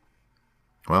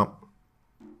 Well,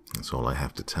 that's all I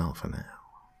have to tell for now.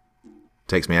 It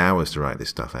takes me hours to write this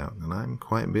stuff out, and I'm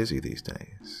quite busy these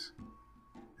days.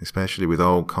 Especially with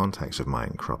old contacts of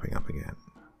mine cropping up again,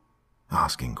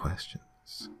 asking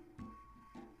questions.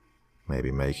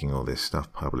 Maybe making all this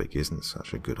stuff public isn't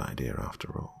such a good idea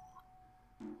after all.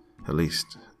 At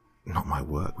least, not my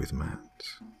work with Matt.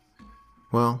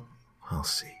 Well, I'll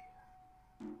see.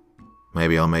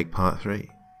 Maybe I'll make part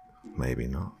 3. Maybe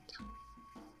not.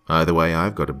 Either way,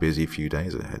 I've got a busy few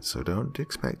days ahead, so don't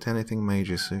expect anything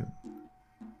major soon.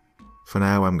 For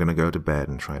now, I'm going to go to bed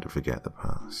and try to forget the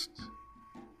past.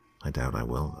 I doubt I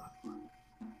will, though.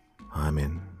 I'm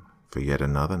in for yet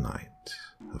another night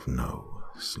of no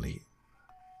sleep.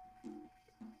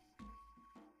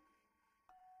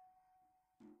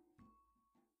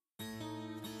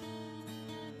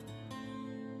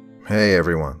 Hey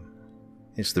everyone,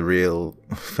 it's the real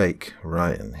fake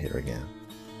Ryan here again.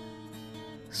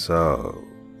 So,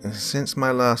 since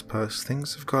my last post,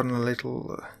 things have gotten a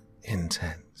little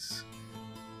intense.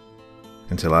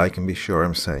 Until I can be sure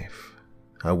I'm safe,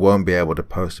 I won't be able to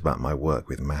post about my work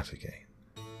with Matt again.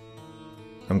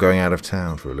 I'm going out of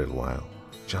town for a little while,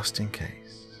 just in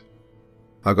case.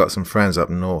 I've got some friends up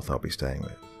north I'll be staying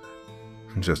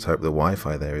with. Just hope the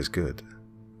Wi-Fi there is good.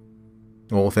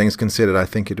 All things considered, I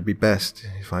think it'd be best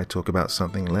if I talk about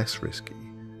something less risky,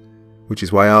 which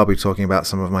is why I'll be talking about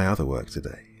some of my other work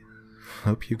today.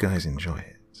 Hope you guys enjoy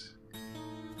it.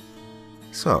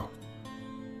 So,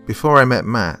 before I met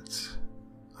Matt,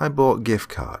 I bought gift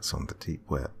cards on the deep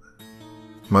web,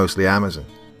 mostly Amazon.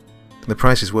 The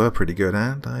prices were pretty good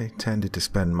and I tended to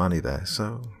spend money there,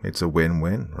 so it's a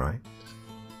win-win, right?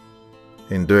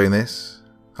 In doing this,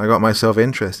 I got myself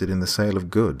interested in the sale of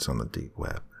goods on the deep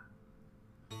web.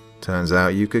 Turns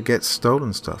out you could get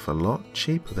stolen stuff a lot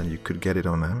cheaper than you could get it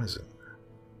on Amazon.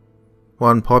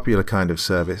 One popular kind of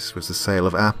service was the sale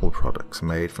of Apple products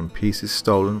made from pieces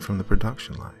stolen from the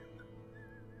production line.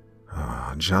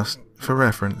 Just for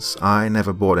reference, I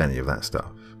never bought any of that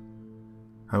stuff.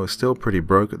 I was still pretty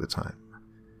broke at the time,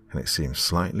 and it seemed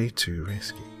slightly too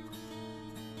risky.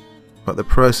 But the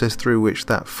process through which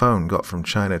that phone got from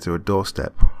China to a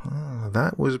doorstep,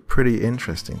 that was pretty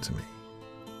interesting to me.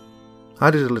 I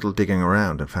did a little digging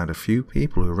around and found a few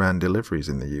people who ran deliveries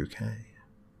in the UK.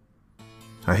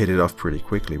 I hit it off pretty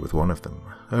quickly with one of them,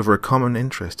 over a common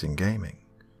interest in gaming,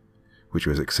 which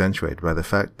was accentuated by the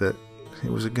fact that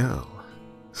it was a girl,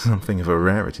 something of a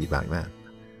rarity back then.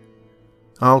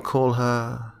 I'll call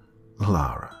her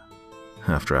Lara,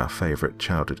 after our favourite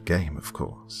childhood game, of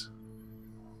course.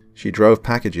 She drove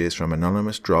packages from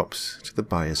anonymous drops to the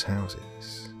buyers'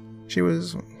 houses. She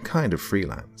was kind of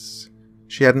freelance.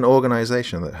 She had an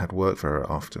organization that had work for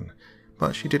her often,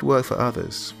 but she did work for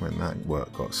others when that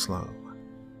work got slow.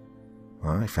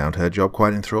 I found her job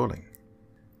quite enthralling.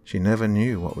 She never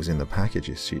knew what was in the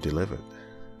packages she delivered,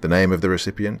 the name of the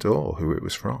recipient or who it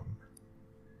was from.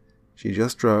 She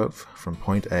just drove from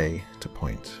point A to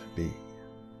point B.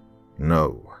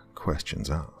 No questions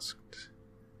asked.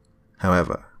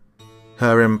 However,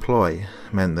 her employ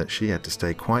meant that she had to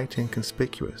stay quite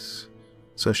inconspicuous,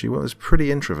 so she was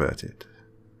pretty introverted.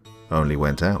 Only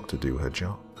went out to do her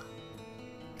job.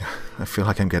 I feel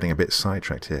like I'm getting a bit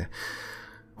sidetracked here.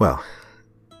 Well,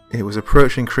 it was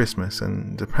approaching Christmas,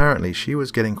 and apparently she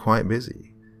was getting quite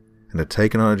busy, and had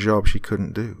taken on a job she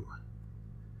couldn't do.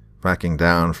 Backing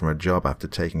down from a job after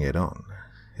taking it on,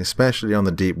 especially on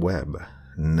the deep web,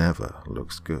 never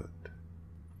looks good.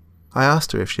 I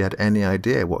asked her if she had any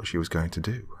idea what she was going to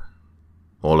do.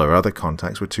 All her other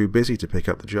contacts were too busy to pick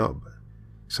up the job,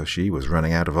 so she was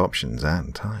running out of options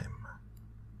and time.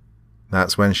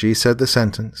 That's when she said the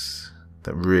sentence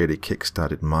that really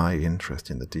kick-started my interest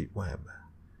in the deep web.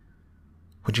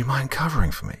 "Would you mind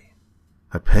covering for me?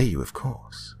 I'd pay you, of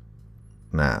course."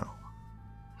 Now,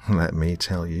 let me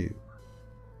tell you,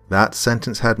 that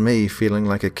sentence had me feeling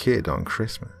like a kid on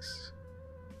Christmas,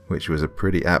 which was a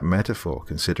pretty apt metaphor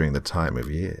considering the time of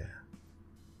year.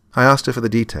 I asked her for the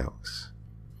details.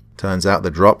 Turns out the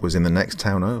drop was in the next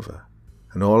town over,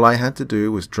 and all I had to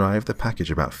do was drive the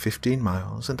package about 15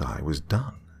 miles and I was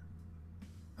done.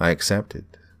 I accepted,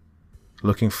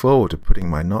 looking forward to putting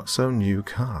my not-so-new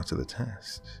car to the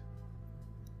test.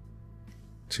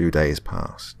 2 days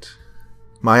passed,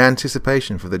 my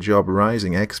anticipation for the job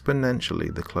rising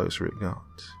exponentially the closer it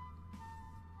got.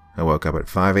 I woke up at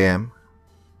 5 a.m.,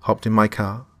 hopped in my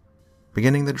car,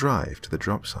 beginning the drive to the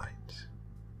drop site.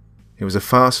 It was a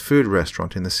fast food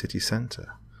restaurant in the city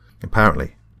centre.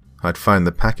 Apparently, I'd find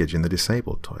the package in the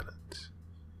disabled toilet.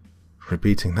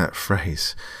 Repeating that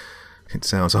phrase, it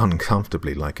sounds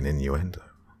uncomfortably like an innuendo.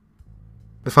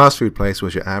 The fast food place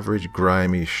was your average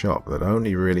grimy shop that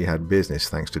only really had business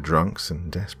thanks to drunks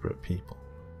and desperate people.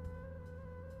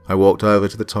 I walked over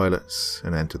to the toilets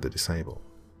and entered the disabled.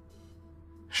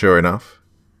 Sure enough,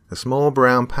 a small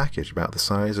brown package about the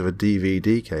size of a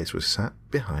DVD case was sat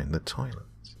behind the toilet.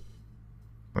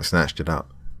 I snatched it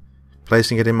up,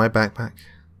 placing it in my backpack,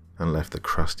 and left the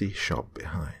crusty shop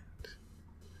behind.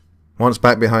 Once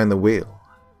back behind the wheel,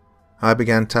 I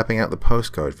began tapping out the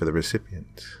postcode for the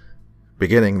recipient,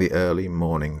 beginning the early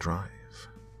morning drive.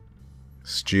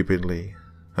 Stupidly,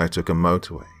 I took a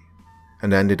motorway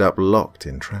and ended up locked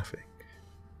in traffic,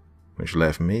 which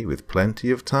left me with plenty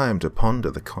of time to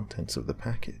ponder the contents of the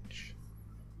package.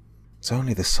 It's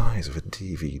only the size of a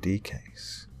DVD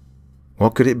case.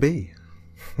 What could it be?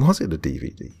 Was it a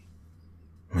DVD?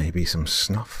 Maybe some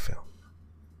snuff film.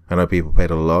 I know people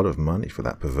paid a lot of money for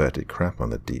that perverted crap on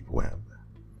the deep web.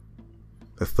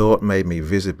 The thought made me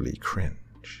visibly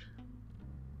cringe.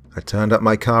 I turned up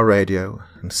my car radio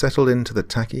and settled into the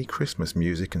tacky Christmas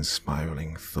music and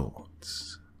spiraling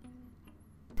thoughts.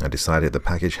 I decided the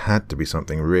package had to be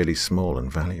something really small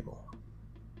and valuable.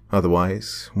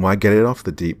 Otherwise, why get it off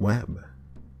the deep web?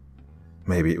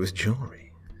 Maybe it was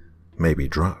jewelry. Maybe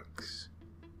drugs.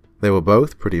 They were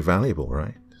both pretty valuable,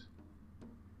 right?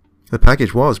 The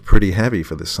package was pretty heavy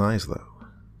for the size, though,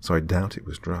 so I doubt it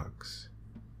was drugs.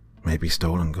 Maybe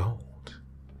stolen gold.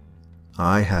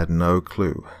 I had no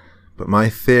clue, but my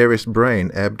theorist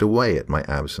brain ebbed away at my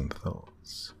absent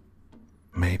thoughts.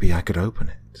 Maybe I could open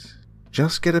it.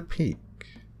 Just get a peek.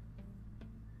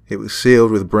 It was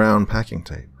sealed with brown packing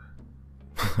tape.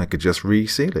 I could just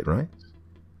reseal it, right?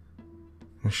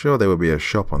 I'm sure there would be a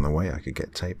shop on the way I could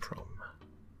get tape from.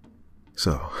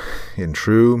 So, in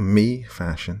true me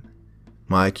fashion,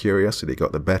 my curiosity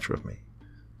got the better of me,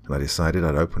 and I decided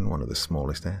I'd open one of the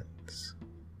smallest ends.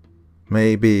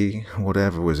 Maybe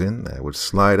whatever was in there would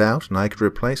slide out and I could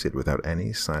replace it without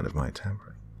any sign of my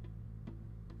tampering.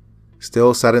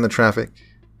 Still sat in the traffic,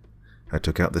 I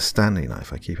took out the Stanley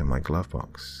knife I keep in my glove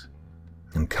box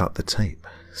and cut the tape,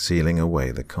 sealing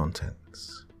away the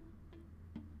contents.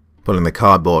 Pulling the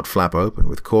cardboard flap open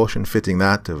with caution fitting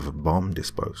that of bomb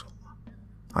disposal,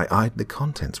 I eyed the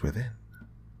contents within.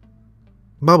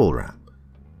 Bubble wrap,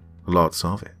 lots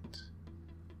of it.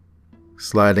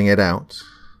 Sliding it out,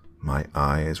 my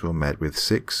eyes were met with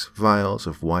 6 vials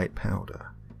of white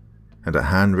powder and a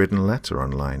handwritten letter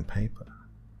on lined paper.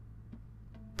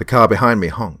 The car behind me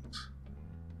honked.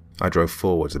 I drove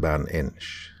forwards about an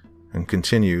inch and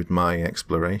continued my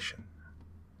exploration.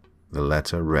 The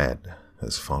letter read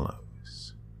as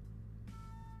follows.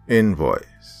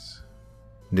 Invoice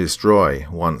Destroy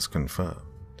once confirmed.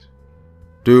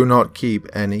 Do not keep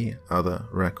any other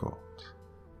record.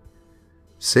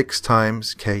 6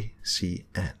 times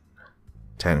KCN,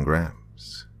 10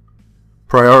 grams.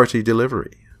 Priority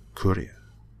delivery, courier.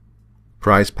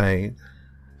 Price paid,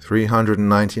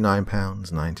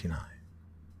 £399.99.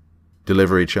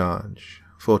 Delivery charge,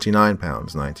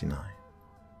 £49.99.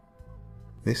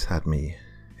 This had me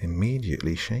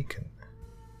immediately shaken.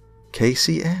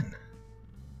 KCN?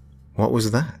 What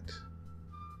was that?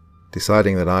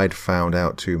 Deciding that I'd found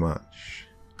out too much,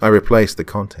 I replaced the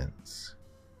contents.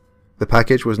 The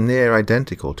package was near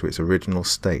identical to its original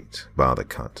state, bar the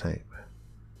cut tape.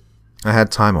 I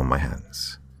had time on my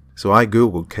hands, so I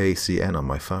googled KCN on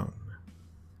my phone,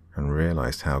 and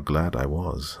realized how glad I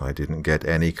was I didn't get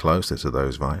any closer to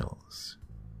those vials.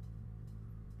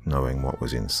 Knowing what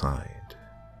was inside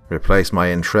replaced my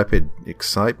intrepid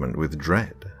excitement with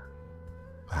dread.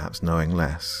 Perhaps knowing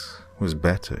less was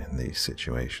better in these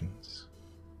situations.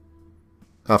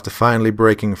 After finally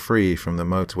breaking free from the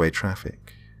motorway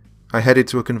traffic, I headed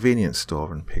to a convenience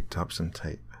store and picked up some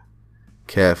tape,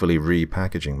 carefully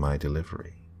repackaging my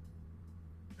delivery.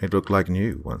 It looked like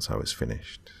new once I was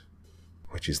finished,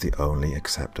 which is the only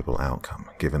acceptable outcome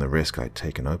given the risk I'd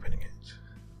taken opening it.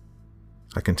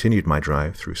 I continued my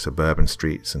drive through suburban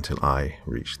streets until I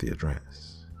reached the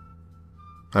address.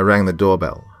 I rang the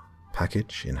doorbell,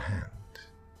 package in hand.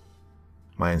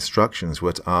 My instructions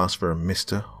were to ask for a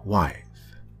Mr. Wythe.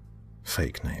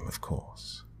 Fake name, of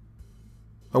course.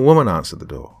 A woman answered the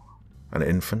door, an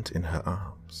infant in her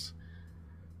arms.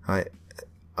 I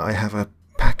have a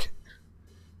packet.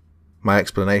 My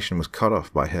explanation was cut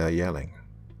off by her yelling,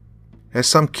 "There's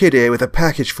some kid here with a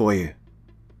package for you."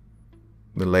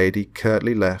 The lady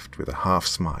curtly left with a half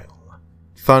smile,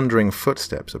 thundering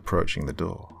footsteps approaching the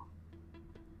door.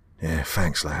 "Yeah,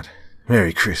 thanks, lad.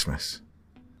 Merry Christmas,"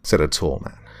 said a tall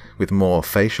man, with more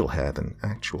facial hair than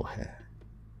actual hair.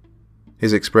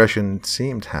 His expression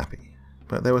seemed happy,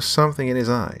 but there was something in his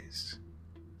eyes,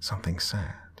 something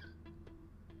sad.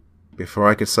 Before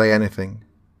I could say anything,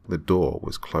 the door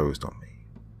was closed on me.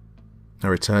 I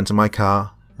returned to my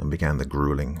car and began the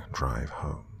grueling drive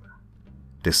home,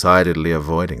 decidedly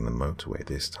avoiding the motorway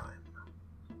this time.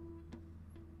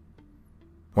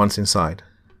 Once inside,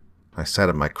 I sat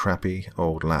at my crappy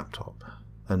old laptop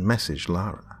and messaged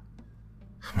Lara.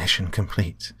 "Mission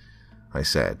complete," I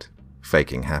said,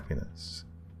 faking happiness.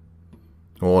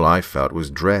 All I felt was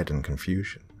dread and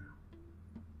confusion.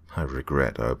 I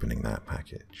regret opening that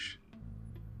package.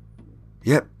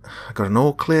 "Yep, I got an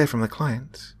all clear from the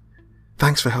client.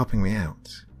 Thanks for helping me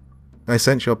out. I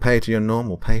sent your pay to your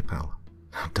normal PayPal.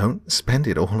 Now don't spend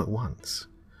it all at once."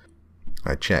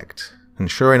 I checked,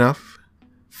 and sure enough,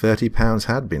 £30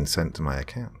 had been sent to my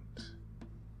account.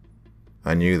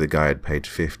 I knew the guy had paid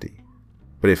 50,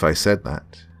 but if I said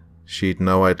that, she'd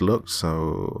know I'd looked,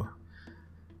 so...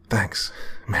 "Thanks.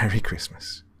 Merry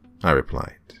Christmas," I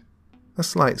replied, a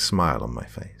slight smile on my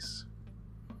face.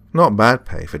 Not bad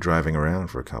pay for driving around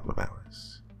for a couple of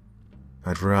hours.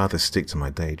 I'd rather stick to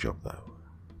my day job, though.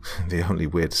 The only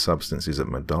weird substances at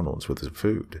McDonald's were the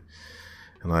food,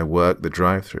 and I worked the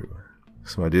drive-thru,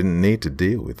 so I didn't need to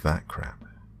deal with that crap.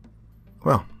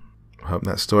 Well, I hope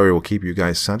that story will keep you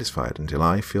guys satisfied until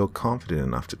I feel confident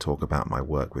enough to talk about my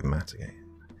work with Matt again.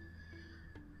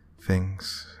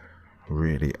 Things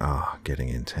really are getting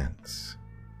intense.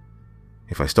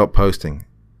 If I stop posting,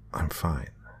 I'm fine.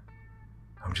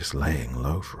 I'm just laying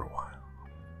low for a while.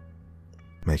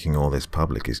 Making all this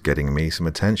public is getting me some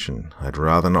attention I'd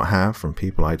rather not have from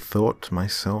people I'd thought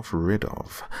myself rid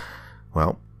of.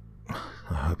 Well,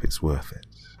 I hope it's worth it.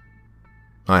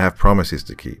 I have promises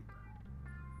to keep.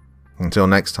 Until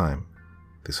next time,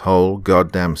 this whole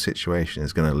goddamn situation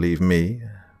is going to leave me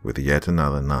with yet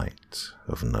another night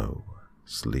of no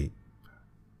sleep.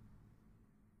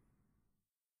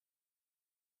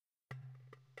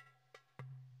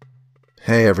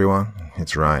 Hey everyone,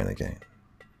 it's Ryan again.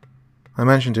 I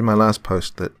mentioned in my last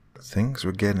post that things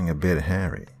were getting a bit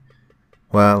hairy.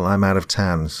 Well, I'm out of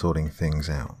town sorting things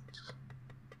out.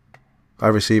 I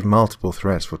received multiple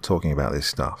threats for talking about this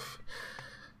stuff,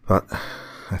 but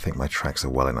I think my tracks are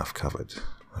well enough covered.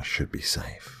 I should be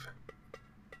safe.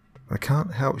 I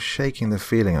can't help shaking the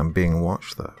feeling I'm being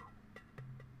watched, though.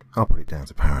 I'll put it down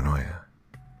to paranoia.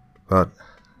 But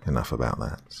enough about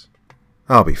that.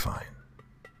 I'll be fine.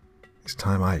 It's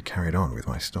time I carried on with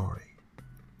my story.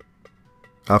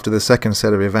 After the second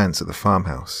set of events at the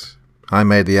farmhouse, I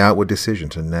made the outward decision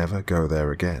to never go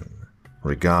there again,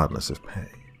 regardless of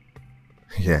pay.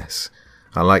 Yes,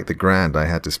 I liked the grand I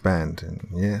had to spend, and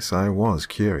yes, I was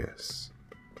curious.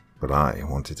 But I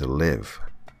wanted to live.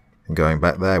 and going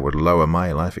back there would lower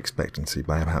my life expectancy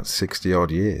by about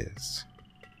 60-odd years.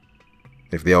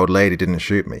 If the old lady didn't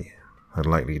shoot me, I'd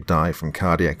likely die from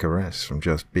cardiac arrest from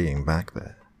just being back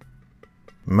there.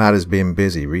 Matt has been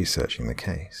busy researching the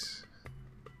case.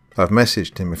 I've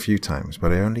messaged him a few times,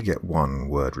 but I only get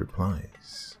one-word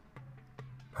replies.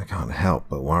 I can't help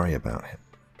but worry about him.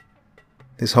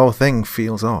 This whole thing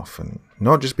feels off, and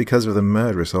not just because of the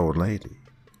murderous old lady.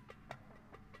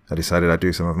 I decided I'd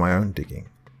do some of my own digging.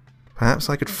 Perhaps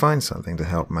I could find something to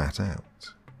help Matt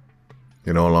out.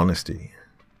 In all honesty,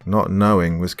 not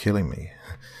knowing was killing me,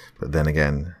 but then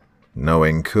again,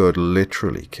 knowing could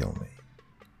literally kill me.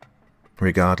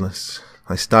 Regardless,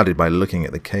 I started by looking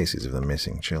at the cases of the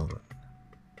missing children.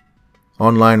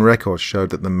 Online records showed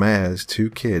that the mayor's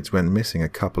 2 kids went missing a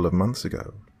couple of months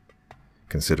ago.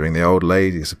 Considering the old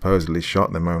lady supposedly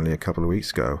shot them only a couple of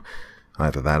weeks ago,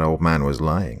 either that old man was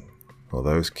lying, or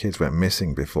those kids went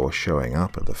missing before showing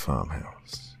up at the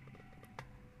farmhouse.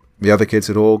 The other kids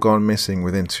had all gone missing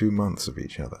within 2 months of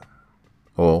each other.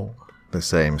 All the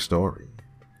same story.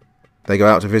 They go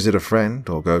out to visit a friend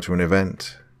or go to an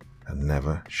event and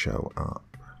never show up.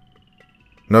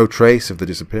 No trace of the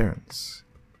disappearance.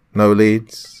 No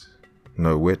leads.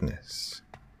 No witness.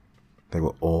 They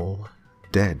were all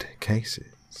dead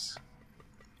cases.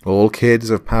 All kids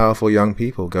of powerful young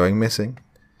people going missing.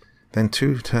 Then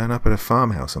 2 turn up at a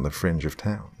farmhouse on the fringe of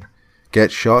town, get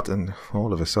shot, and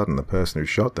all of a sudden the person who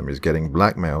shot them is getting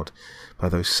blackmailed by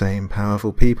those same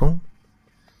powerful people?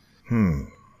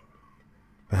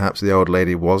 Perhaps the old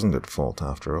lady wasn't at fault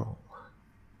after all.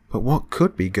 But what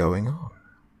could be going on?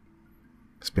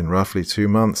 It's been roughly 2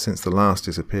 months since the last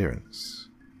disappearance.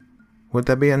 Would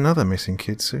there be another missing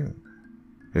kid soon?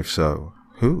 If so,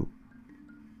 who?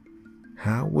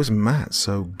 How was Matt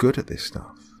so good at this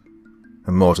stuff?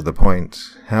 And more to the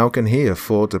point, how can he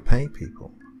afford to pay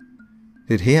people?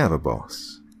 Did he have a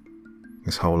boss?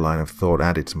 This whole line of thought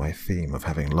added to my theme of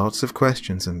having lots of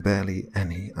questions and barely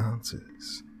any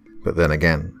answers. But then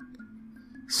again,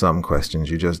 some questions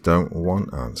you just don't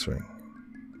want answering.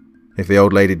 If the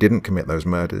old lady didn't commit those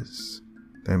murders,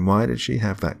 then why did she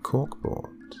have that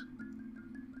corkboard?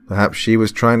 Perhaps she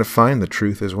was trying to find the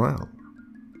truth as well.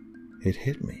 It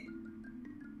hit me.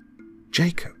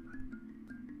 Jacob.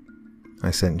 I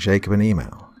sent Jacob an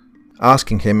email,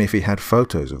 asking him if he had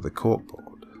photos of the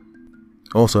corkboard,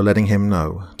 also letting him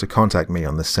know to contact me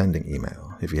on the sending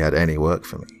email if he had any work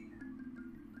for me.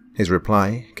 His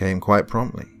reply came quite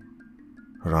promptly.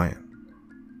 Ryan,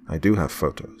 I do have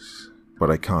photos, but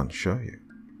I can't show you.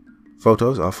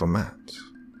 Photos are for Matt.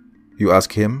 You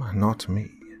ask him, not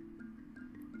me.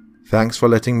 Thanks for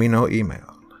letting me know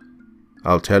email.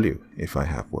 I'll tell you if I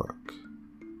have work.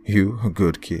 You a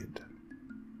good kid.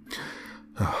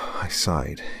 Oh, I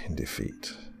sighed in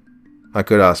defeat. I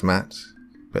could ask Matt,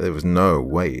 but there was no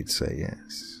way he'd say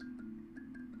yes.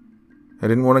 I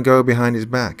didn't want to go behind his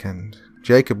back, and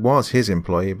Jacob was his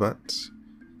employee, but...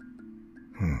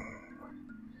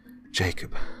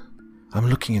 Jacob, I'm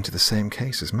looking into the same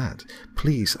case as Matt.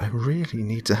 Please, I really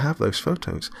need to have those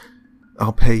photos.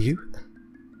 I'll pay you.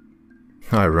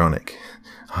 Ironic.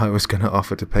 I was going to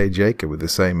offer to pay Jacob with the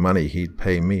same money he'd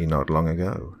pay me not long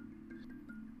ago.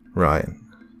 Ryan,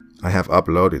 I have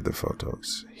uploaded the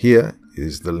photos. Here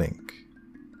is the link.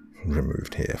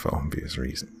 Removed here for obvious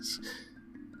reasons.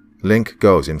 Link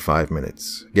goes in 5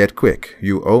 minutes. Get quick,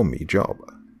 you owe me job.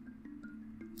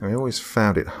 I always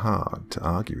found it hard to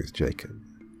argue with Jacob,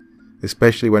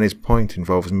 especially when his point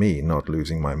involves me not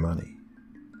losing my money.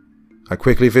 I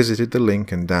quickly visited the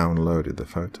link and downloaded the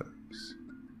photos.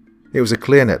 It was a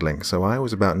ClearNet link, so I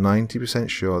was about 90%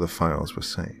 sure the files were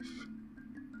safe.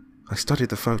 I studied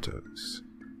the photos,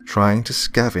 trying to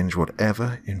scavenge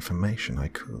whatever information I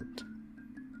could.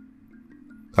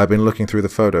 I'd been looking through the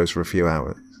photos for a few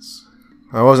hours.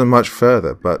 I wasn't much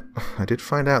further, but I did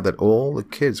find out that all the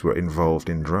kids were involved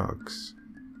in drugs.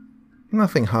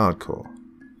 Nothing hardcore,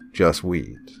 just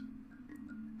weed.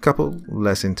 Couple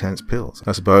less intense pills.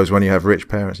 I suppose when you have rich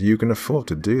parents, you can afford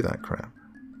to do that crap.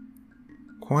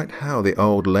 Quite how the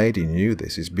old lady knew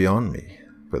this is beyond me,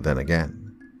 but then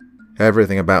again,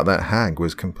 everything about that hag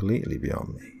was completely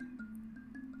beyond me.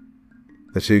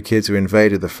 The 2 kids who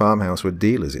invaded the farmhouse were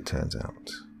dealers, it turns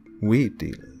out. Weed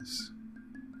dealers.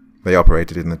 They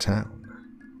operated in the town.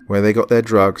 Where they got their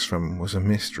drugs from was a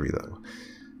mystery, though.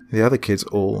 The other kids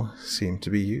all seemed to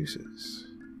be users.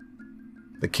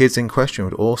 The kids in question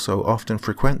would also often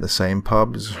frequent the same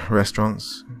pubs,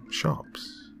 restaurants,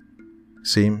 shops.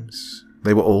 Seems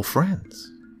they were all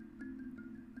friends.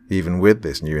 Even with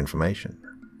this new information,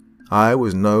 I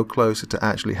was no closer to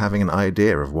actually having an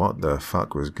idea of what the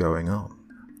fuck was going on.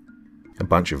 A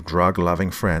bunch of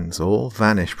drug-loving friends all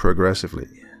vanish progressively.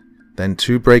 Then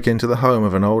 2 break into the home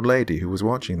of an old lady who was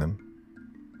watching them.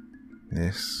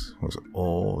 This was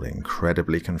all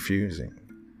incredibly confusing,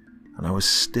 and I was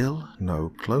still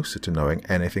no closer to knowing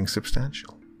anything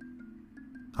substantial.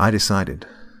 I decided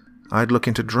I'd look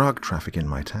into drug traffic in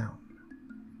my town.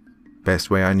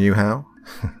 Best way I knew how?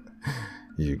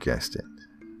 You guessed it,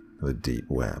 the deep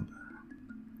web.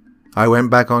 I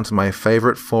went back onto my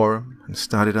favorite forum and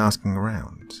started asking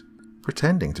around,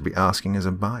 pretending to be asking as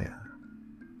a buyer.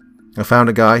 I found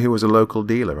a guy who was a local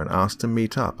dealer and asked to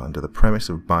meet up under the premise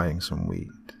of buying some weed.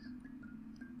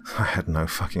 I had no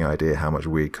fucking idea how much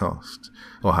weed cost,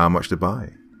 or how much to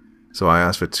buy, so I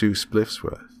asked for 2 spliffs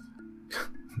worth.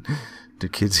 Do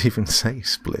kids even say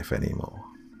spliff anymore?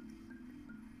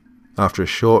 After a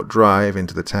short drive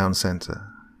into the town centre,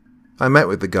 I met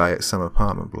with the guy at some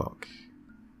apartment block.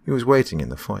 He was waiting in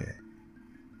the foyer.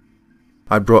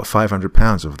 I'd brought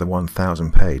 £500 of the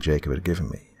 1,000 pay Jacob had given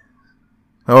me.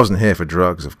 I wasn't here for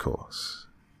drugs, of course.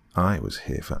 I was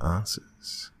here for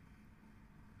answers.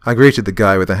 I greeted the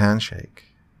guy with a handshake.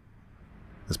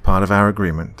 As part of our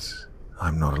agreement,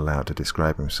 I'm not allowed to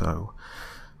describe him so.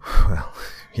 Well,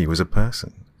 he was a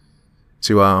person.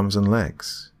 2 arms and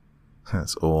legs.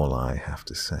 That's all I have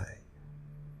to say.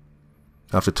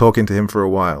 After talking to him for a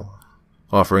while,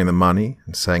 offering the money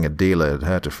and saying a dealer had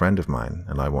hurt a friend of mine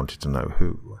and I wanted to know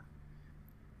who,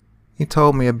 he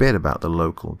told me a bit about the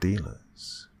local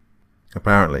dealers.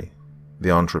 Apparently,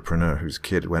 the entrepreneur whose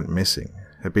kid went missing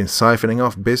had been siphoning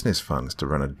off business funds to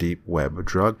run a deep web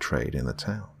drug trade in the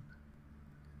town.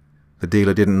 The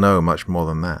dealer didn't know much more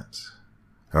than that,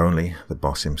 only the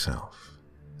boss himself,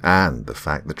 and the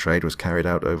fact the trade was carried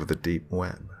out over the deep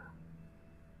web.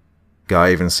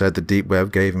 Guy even said the deep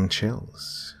web gave him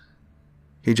chills.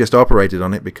 He just operated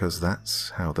on it because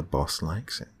that's how the boss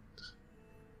likes it.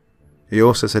 He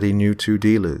also said he knew 2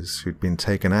 dealers who'd been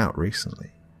taken out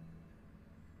recently.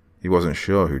 He wasn't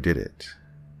sure who did it,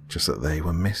 just that they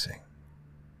were missing.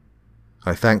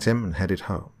 I thanked him and headed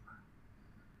home.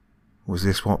 Was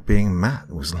this what being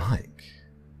Matt was like?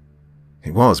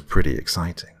 It was pretty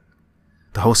exciting.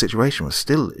 The whole situation was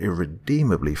still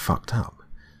irredeemably fucked up,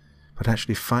 but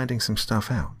actually finding some stuff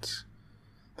out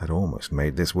that almost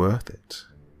made this worth it.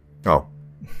 Oh,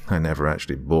 I never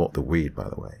actually bought the weed, by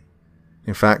the way.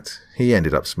 In fact, he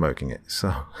ended up smoking it,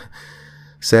 so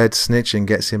said snitching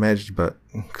gets him edged, but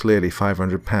clearly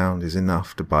 £500 is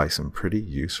enough to buy some pretty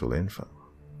useful info.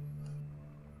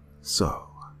 So,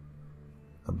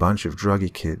 a bunch of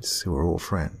druggy kids who are all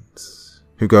friends,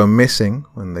 who go missing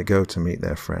when they go to meet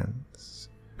their friends,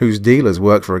 whose dealers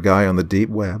work for a guy on the deep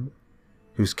web,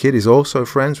 whose kid is also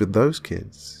friends with those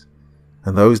kids,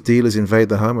 and those dealers invade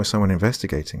the home of someone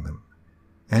investigating them,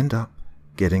 end up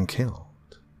getting killed.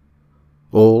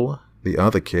 All the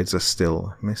other kids are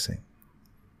still missing.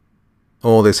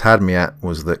 All this had me at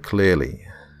was that clearly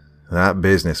that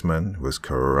businessman was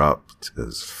corrupt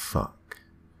as fuck.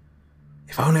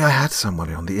 If only I had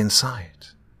someone on the inside.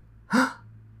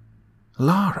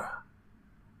 Lara.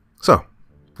 So,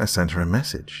 I sent her a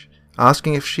message,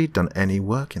 asking if she'd done any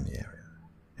work in the area,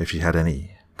 if she had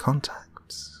any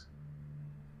contacts.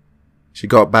 She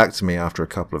got back to me after a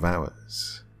couple of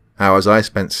hours. Hours I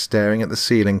spent staring at the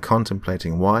ceiling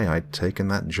contemplating why I'd taken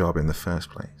that job in the first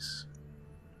place.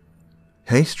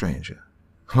 Hey stranger,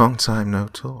 long time no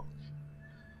talk.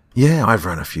 Yeah, I've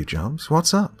run a few jobs.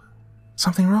 What's up?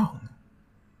 Something wrong?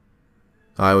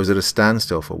 I was at a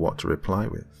standstill for what to reply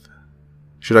with.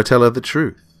 Should I tell her the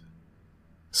truth?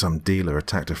 Some dealer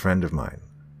attacked a friend of mine.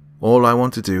 All I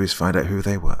want to do is find out who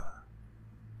they were.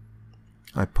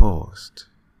 I paused,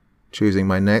 choosing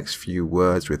my next few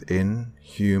words with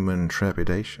inhuman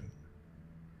trepidation.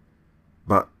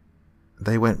 But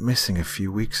they went missing a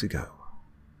few weeks ago.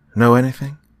 Know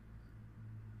anything?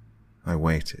 I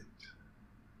waited,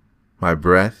 my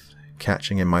breath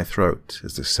catching in my throat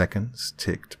as the seconds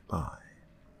ticked by.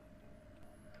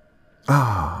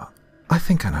 I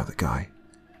think I know the guy.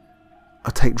 I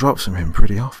take drops from him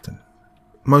pretty often.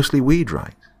 Mostly weed,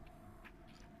 right?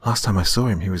 Last time I saw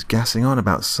him, he was gassing on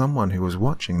about someone who was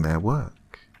watching their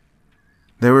work.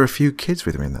 There were a few kids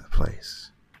with him in that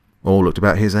place. All looked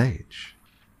about his age.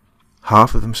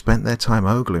 Half of them spent their time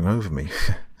ogling over me.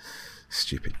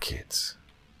 Stupid kids.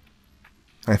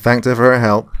 I thanked her for her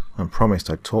help and promised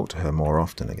I'd talk to her more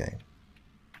often again.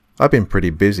 I've been pretty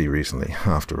busy recently,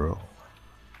 after all.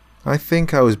 I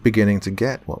think I was beginning to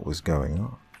get what was going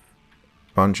on.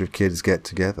 Bunch of kids get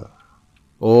together,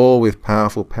 all with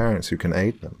powerful parents who can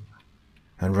aid them,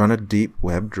 and run a deep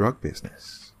web drug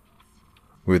business.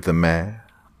 With the mayor,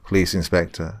 police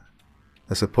inspector,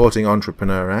 a supporting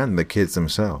entrepreneur and the kids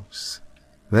themselves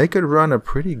they could run a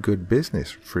pretty good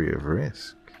business free of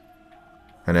risk.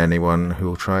 And anyone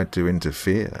who'll try to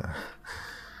interfere,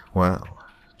 well,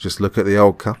 just look at the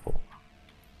old couple.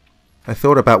 I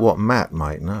thought about what Matt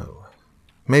might know.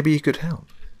 Maybe he could help.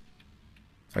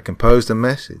 I composed a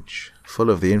message full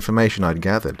of the information I'd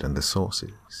gathered and the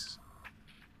sources.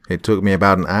 It took me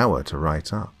about an hour to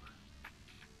write up.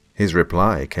 His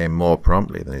reply came more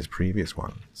promptly than his previous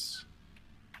ones.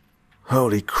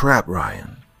 "Holy crap,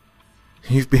 Ryan.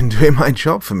 You've been doing my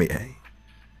job for me, eh?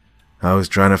 I was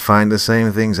trying to find the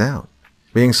same things out.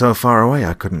 Being so far away,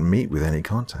 I couldn't meet with any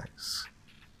contacts.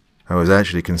 I was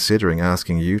actually considering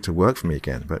asking you to work for me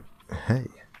again, but hey,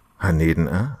 I needn't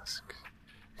ask.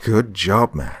 Good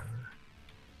job, man.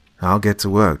 I'll get to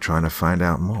work trying to find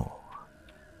out more.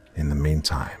 In the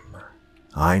meantime,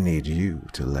 I need you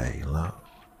to lay low.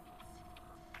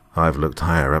 I've looked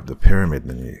higher up the pyramid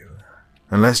than you,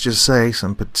 and let's just say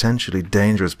some potentially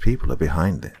dangerous people are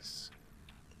behind this.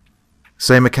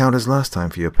 Same account as last time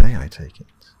for your pay, I take it."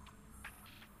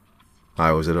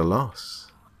 I was at a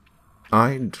loss.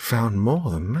 I'd found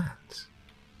more than that.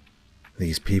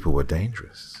 These people were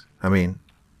dangerous. I mean,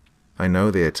 I know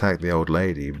they attacked the old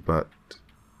lady, but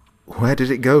where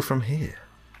did it go from here?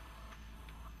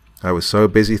 I was so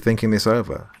busy thinking this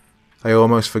over, I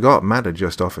almost forgot Matt had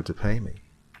just offered to pay me.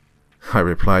 I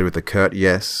replied with a curt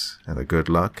yes and a good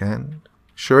luck, and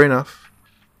sure enough,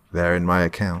 there in my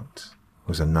account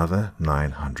was another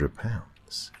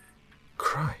 £900.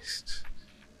 Christ.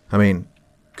 I mean,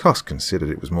 cost considered,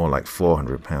 it was more like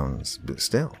 £400, but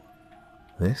still,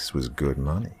 this was good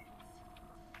money.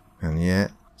 And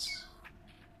yet,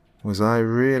 was I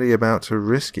really about to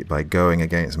risk it by going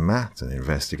against Matt and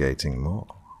investigating more?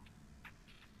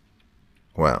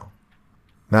 Well,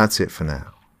 that's it for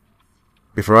now.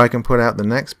 Before I can put out the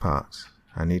next part,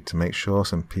 I need to make sure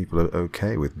some people are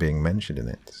okay with being mentioned in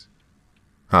it.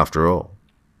 After all,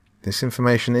 this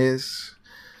information is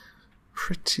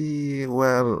pretty,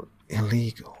 well,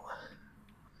 illegal.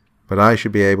 But I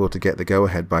should be able to get the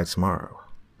go-ahead by tomorrow.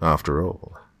 After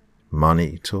all,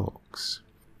 money talks.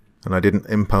 And I didn't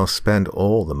impulse spend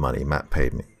all the money Matt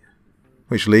paid me,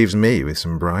 which leaves me with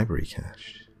some bribery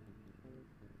cash.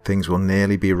 Things will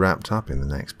nearly be wrapped up in the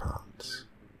next part.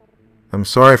 I'm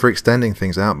sorry for extending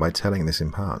things out by telling this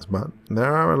in parts, but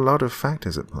there are a lot of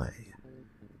factors at play,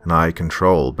 and I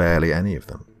control barely any of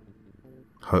them.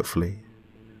 Hopefully,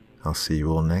 I'll see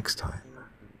you all next time.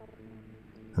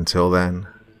 Until then,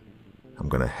 I'm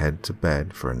going to head to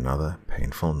bed for another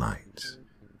painful night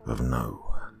of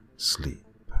no sleep.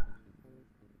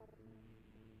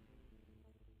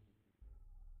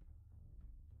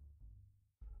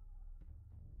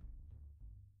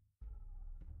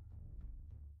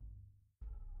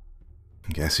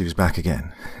 Guess who's back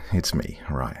again? It's me,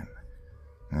 Ryan.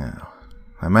 Now,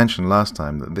 I mentioned last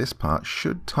time that this part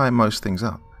should tie most things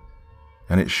up.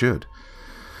 And it should.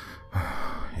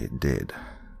 It did.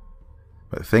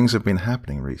 But things have been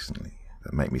happening recently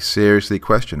that make me seriously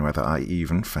question whether I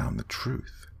even found the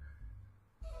truth.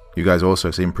 You guys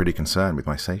also seem pretty concerned with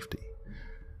my safety.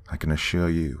 I can assure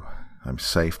you, I'm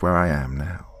safe where I am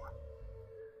now.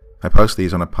 I post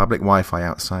these on a public Wi-Fi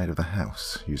outside of the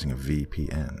house using a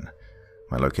VPN.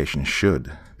 My location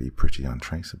should be pretty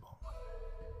untraceable.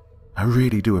 I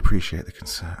really do appreciate the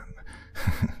concern.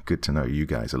 Good to know you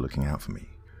guys are looking out for me.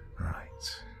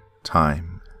 Right.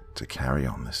 Time to carry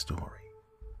on the story.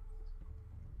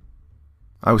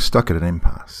 I was stuck at an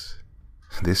impasse.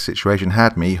 This situation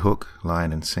had me hook,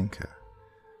 line, and sinker.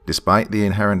 Despite the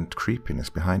inherent creepiness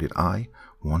behind it, I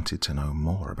wanted to know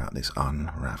more about this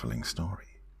unraveling story.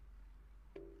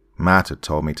 Matt had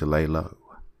told me to lay low.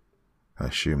 I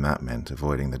assume that meant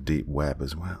avoiding the deep web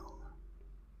as well.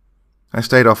 I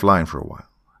stayed offline for a while,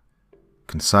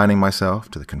 consigning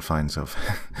myself to the confines of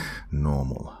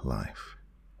normal life.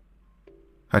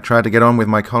 I tried to get on with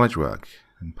my college work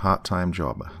and part-time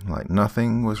job, like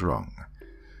nothing was wrong.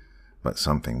 But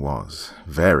something was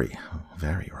very,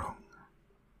 very wrong.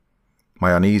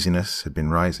 My uneasiness had been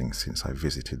rising since I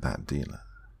visited that dealer.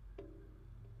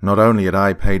 Not only had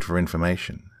I paid for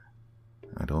information,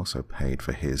 I'd also paid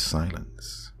for his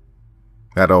silence.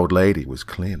 That old lady was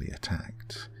clearly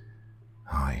attacked.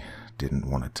 I didn't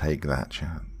want to take that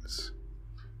chance.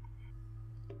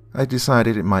 I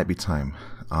decided it might be time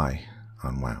I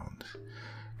unwound.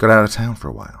 Got out of town for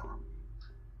a while.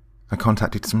 I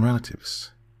contacted some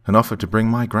relatives and offered to bring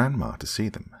my grandma to see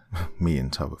them, me in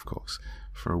tow of course,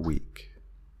 for a week.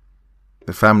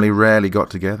 The family rarely got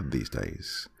together these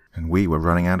days, and we were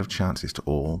running out of chances to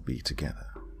all be together.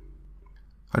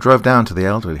 I drove down to the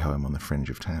elderly home on the fringe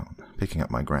of town, picking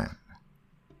up my gran.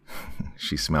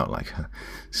 She smelled like her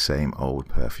same old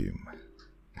perfume.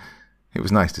 It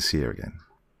was nice to see her again.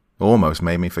 Almost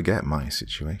made me forget my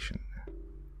situation.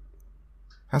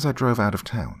 As I drove out of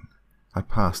town, I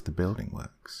passed the building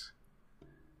works.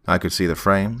 I could see the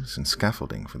frames and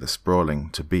scaffolding for the sprawling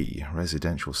to-be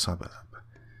residential suburb.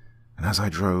 And as I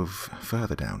drove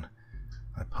further down,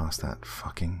 I passed that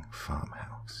fucking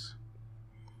farmhouse.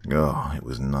 Oh, it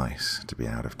was nice to be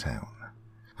out of town.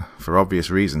 For obvious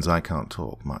reasons, I can't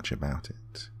talk much about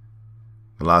it.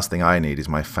 The last thing I need is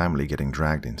my family getting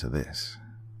dragged into this.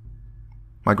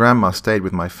 My grandma stayed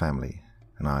with my family,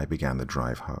 and I began the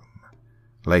drive home,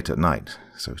 late at night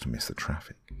so as to miss the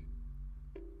traffic.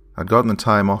 I'd gotten the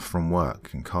time off from work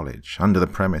and college under the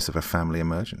premise of a family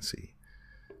emergency,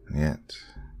 and yet,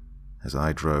 as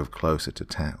I drove closer to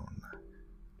town,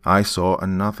 I saw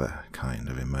another kind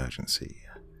of emergency.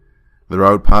 The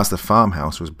road past the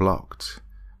farmhouse was blocked,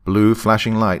 blue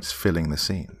flashing lights filling the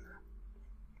scene.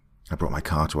 I brought my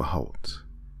car to a halt,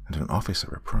 and an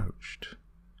officer approached.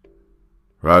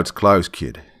 "Road's closed,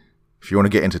 kid. If you want to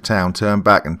get into town, turn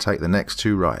back and take the next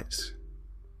 2 rights."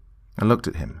 I looked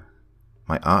at him,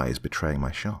 my eyes betraying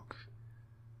my shock.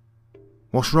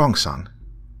 "What's wrong, son?"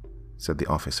 said the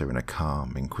officer in a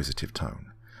calm, inquisitive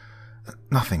tone.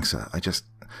 "Nothing, sir.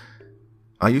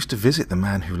 I used to visit the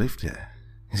man who lived here.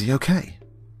 Is he okay?"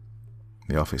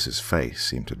 The officer's face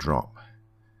seemed to drop,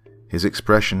 his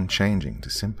expression changing to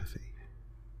sympathy.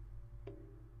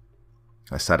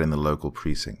 I sat in the local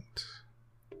precinct.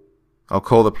 I'll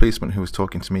call the policeman who was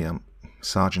talking to me,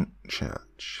 Sergeant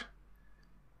Church.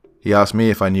 He asked me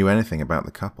if I knew anything about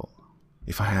the couple,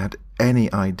 if I had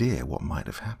any idea what might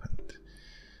have happened.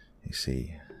 You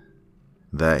see,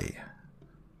 they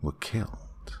were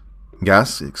killed.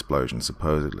 Gas explosion,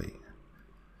 supposedly.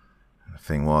 The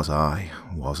thing was, I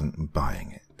wasn't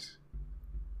buying it.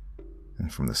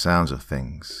 And from the sounds of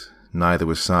things, neither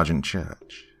was Sergeant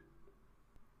Church.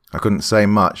 I couldn't say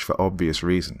much for obvious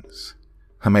reasons.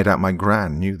 I made out my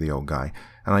gran knew the old guy,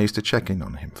 and I used to check in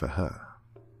on him for her.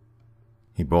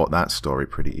 He bought that story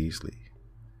pretty easily.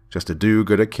 Just a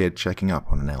do-gooder kid checking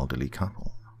up on an elderly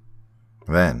couple.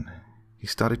 Then he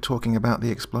started talking about the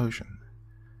explosion.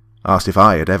 Asked if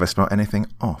I had ever smelt anything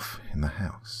off in the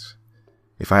house.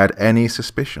 If I had any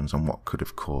suspicions on what could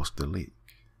have caused the leak.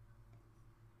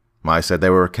 I said they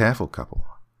were a careful couple,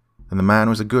 and the man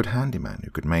was a good handyman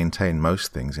who could maintain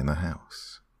most things in the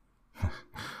house.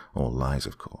 All lies,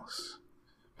 of course.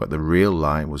 But the real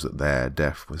lie was that their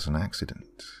death was an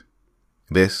accident.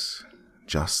 This,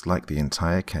 just like the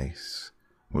entire case,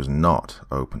 was not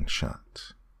open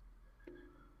shut.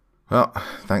 "Well,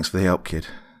 thanks for the help, kid.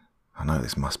 I know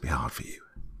this must be hard for you."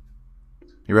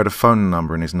 He read a phone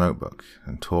number in his notebook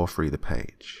and tore free the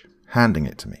page, handing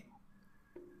it to me.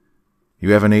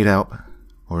 "You ever need help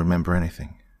or remember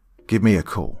anything, give me a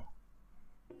call."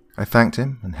 I thanked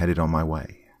him and headed on my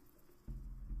way.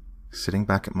 Sitting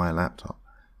back at my laptop,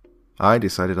 I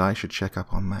decided I should check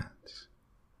up on Matt,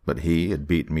 but he had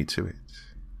beaten me to it.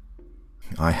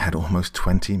 I had almost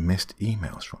 20 missed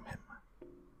emails from him.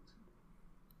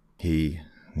 He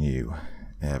knew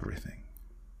everything.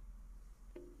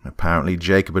 Apparently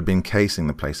Jacob had been casing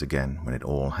the place again when it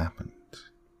all happened.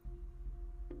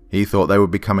 He thought they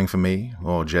would be coming for me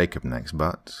or Jacob next,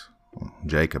 but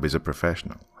Jacob is a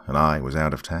professional, and I was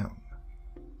out of town.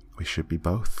 We should be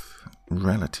both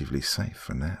relatively safe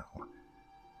for now.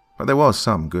 But there was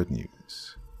some good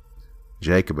news.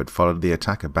 Jacob had followed the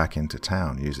attacker back into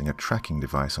town using a tracking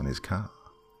device on his car.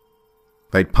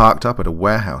 They'd parked up at a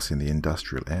warehouse in the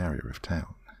industrial area of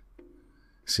town.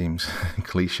 Seems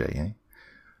cliché, eh?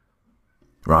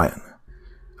 "Ryan,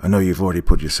 I know you've already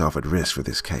put yourself at risk for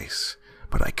this case,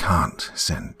 but I can't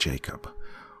send Jacob.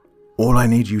 All I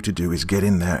need you to do is get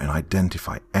in there and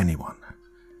identify anyone.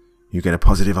 You get a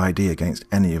positive ID against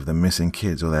any of the missing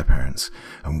kids or their parents,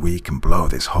 and we can blow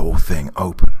this whole thing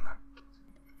open."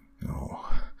 Oh,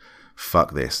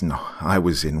 fuck this. No, I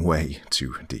was in way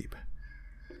too deep.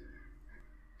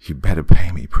 "You better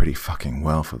pay me pretty fucking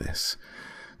well for this.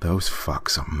 Those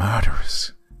fucks are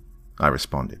murderers," I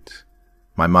responded,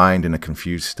 my mind in a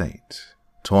confused state,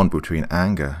 torn between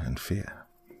anger and fear.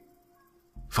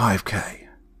 $5K.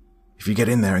 If you get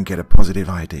in there and get a positive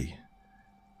ID.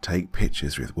 Take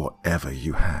pictures with whatever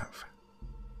you have."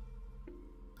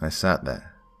 I sat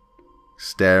there,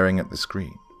 staring at the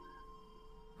screen,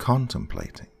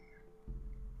 contemplating.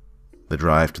 The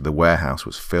drive to the warehouse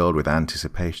was filled with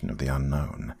anticipation of the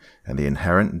unknown and the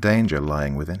inherent danger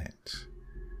lying within it.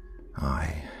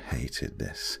 I hated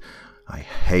this. I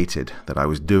hated that I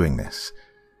was doing this,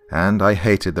 and I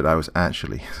hated that I was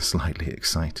actually slightly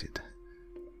excited.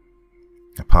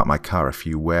 I parked my car a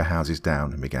few warehouses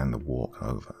down and began the walk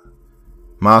over,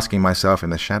 masking myself in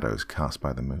the shadows cast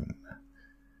by the moon.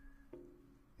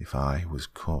 if I was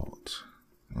caught,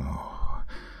 oh,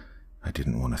 I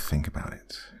didn't want to think about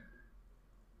it.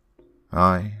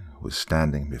 I was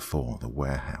standing before the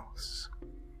warehouse.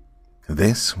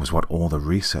 This was what all the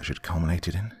research had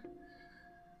culminated in.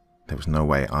 There was no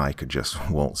way I could just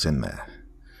waltz in there.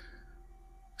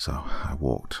 So I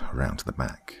walked around to the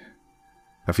back.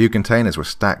 A few containers were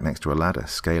stacked next to a ladder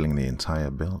scaling the entire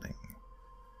building.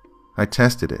 I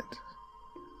tested it.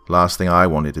 Last thing I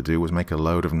wanted to do was make a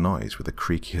load of noise with a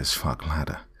creaky as fuck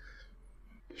ladder.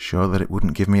 Sure that it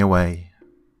wouldn't give me away,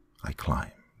 I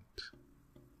climbed.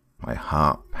 My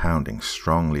heart pounding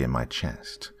strongly in my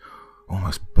chest,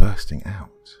 almost bursting out.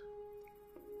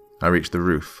 I reached the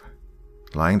roof,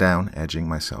 lying down, edging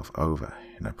myself over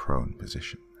in a prone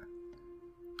position.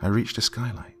 I reached a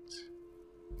skylight.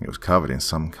 It was covered in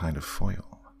some kind of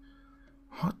foil.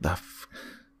 What the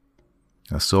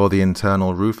I saw the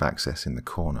internal roof access in the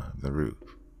corner of the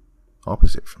roof,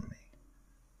 opposite from me.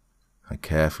 I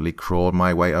carefully crawled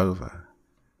my way over,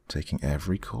 taking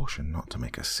every caution not to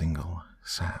make a single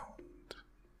sound.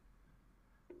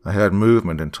 I heard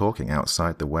movement and talking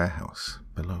outside the warehouse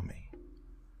below me.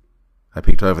 I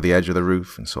peeked over the edge of the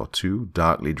roof and saw two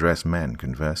darkly dressed men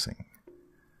conversing.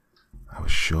 I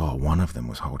was sure one of them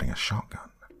was holding a shotgun.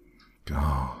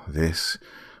 Oh, this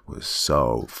was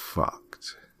so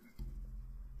fucked.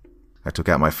 I took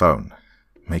out my phone,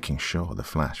 making sure the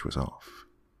flash was off.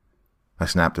 I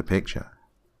snapped a picture.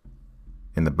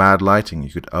 In the bad lighting, you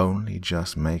could only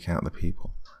just make out the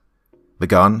people. The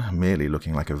gun merely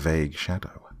looking like a vague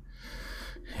shadow.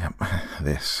 Yep,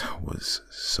 this was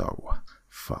so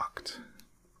fucked.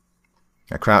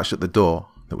 I crouched at the door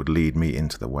that would lead me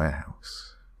into the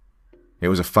warehouse. It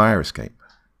was a fire escape.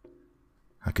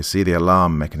 I could see the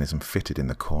alarm mechanism fitted in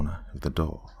the corner of the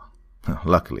door.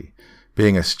 Luckily,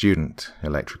 being a student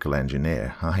electrical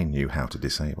engineer, I knew how to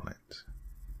disable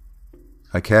it.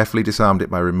 I carefully disarmed it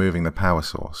by removing the power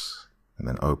source and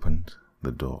then opened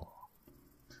the door.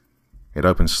 It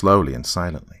opened slowly and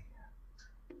silently.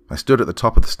 I stood at the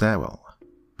top of the stairwell,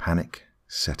 panic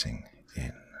setting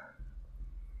in.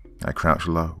 I crouched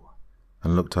low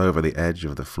and looked over the edge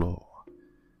of the floor,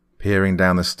 peering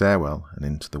down the stairwell and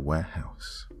into the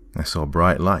warehouse. I saw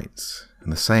bright lights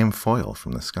and the same foil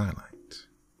from the skylight.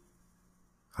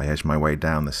 I edged my way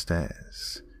down the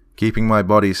stairs, keeping my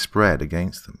body spread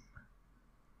against them.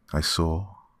 I saw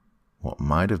what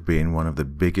might have been one of the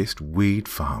biggest weed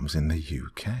farms in the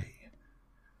UK.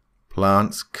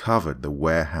 Plants covered the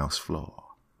warehouse floor,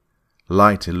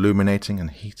 light illuminating and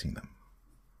heating them.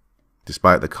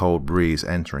 Despite the cold breeze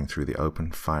entering through the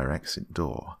open fire exit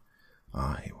door,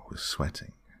 I was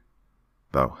sweating,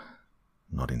 though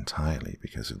not entirely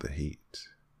because of the heat.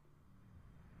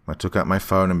 I took out my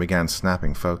phone and began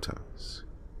snapping photos.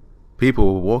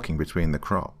 People were walking between the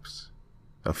crops,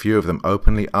 a few of them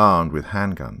openly armed with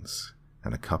handguns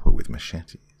and a couple with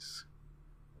machetes.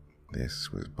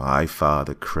 This was by far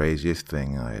the craziest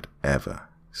thing I had ever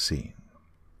seen.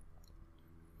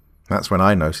 That's when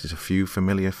I noticed a few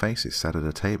familiar faces sat at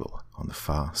a table on the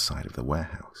far side of the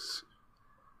warehouse.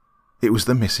 It was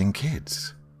the missing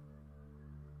kids.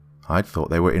 I'd thought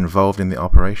they were involved in the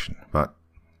operation, but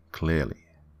clearly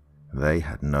they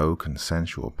had no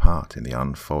consensual part in the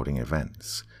unfolding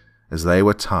events, as they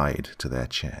were tied to their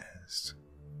chairs.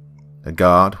 A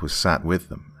guard was sat with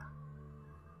them.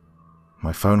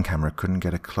 My phone camera couldn't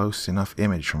get a close enough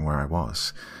image from where I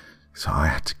was, so I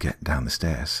had to get down the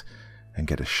stairs and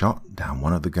get a shot down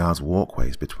one of the guard's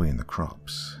walkways between the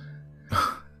crops.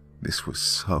 This was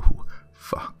so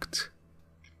fucked.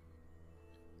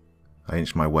 I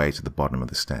inched my way to the bottom of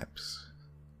the steps,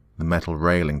 the metal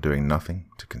railing doing nothing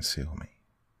to conceal me.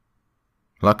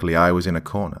 Luckily, I was in a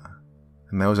corner,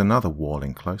 and there was another wall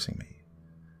enclosing me,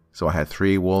 so I had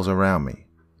 3 walls around me.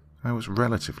 I was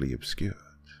relatively obscured.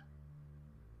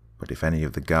 But if any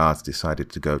of the guards decided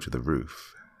to go to the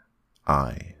roof,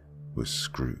 I was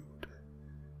screwed.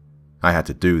 I had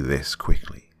to do this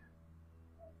quickly.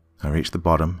 I reached the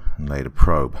bottom and laid a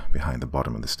probe behind the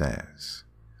bottom of the stairs.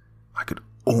 I could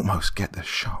almost get the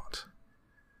shot.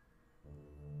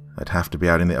 I'd have to be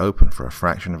out in the open for a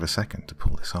fraction of a second to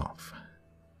pull this off.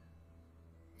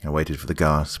 I waited for the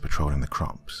guards patrolling the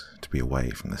crops to be away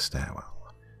from the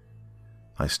stairwell.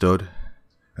 I stood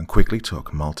and quickly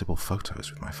took multiple photos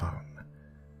with my phone,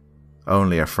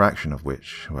 only a fraction of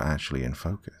which were actually in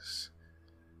focus.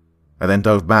 I then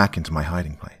dove back into my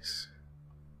hiding place,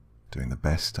 doing the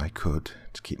best I could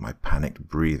to keep my panicked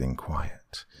breathing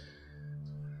quiet.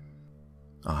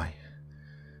 I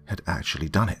had actually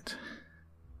done it.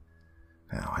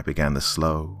 Now I began the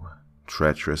slow,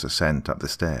 treacherous ascent up the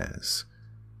stairs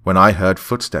when I heard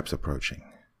footsteps approaching.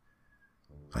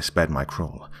 I sped my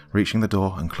crawl, reaching the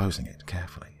door and closing it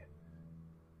carefully.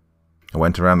 I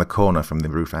went around the corner from the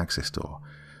roof access door,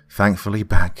 thankfully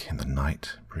back in the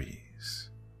night breeze.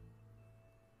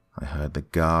 I heard the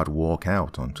guard walk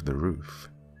out onto the roof.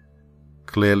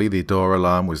 Clearly the door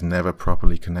alarm was never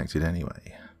properly connected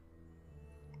anyway.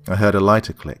 I heard a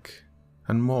lighter click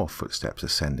and more footsteps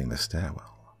ascending the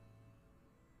stairwell.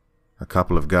 A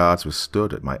couple of guards were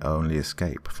stood at my only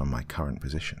escape from my current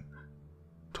position,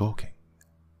 talking.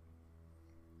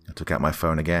 I took out my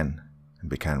phone again and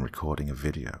began recording a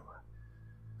video.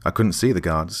 I couldn't see the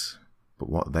guards, but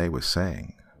what they were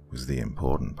saying was the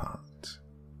important part.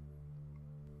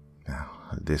 Now,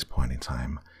 at this point in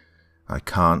time, I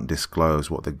can't disclose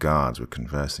what the guards were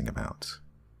conversing about,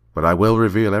 but I will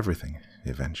reveal everything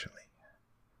eventually.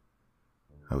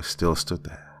 I was still stood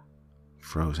there,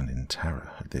 frozen in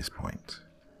terror at this point.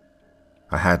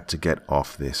 I had to get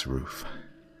off this roof.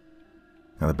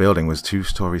 Now, the building was 2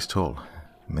 stories tall,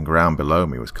 and the ground below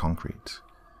me was concrete.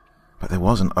 But there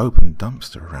was an open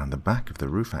dumpster around the back of the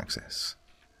roof access.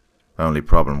 Only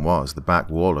problem was the back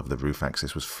wall of the roof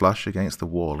access was flush against the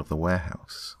wall of the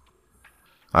warehouse.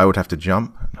 I would have to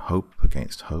jump and hope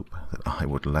against hope that I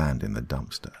would land in the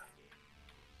dumpster.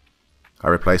 I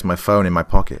replaced my phone in my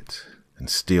pocket and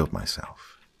steeled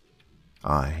myself.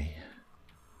 I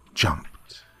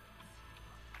jumped.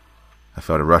 I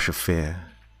felt a rush of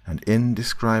fear and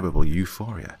indescribable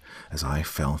euphoria as I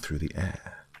fell through the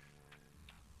air.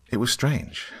 It was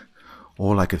strange.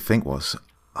 All I could think was,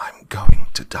 I'm going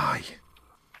to die.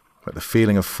 But the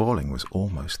feeling of falling was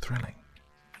almost thrilling.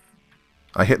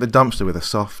 I hit the dumpster with a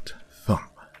soft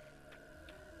thump.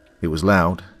 It was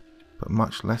loud, but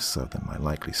much less so than my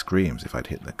likely screams if I'd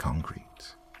hit the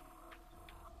concrete.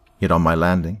 Yet on my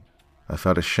landing, I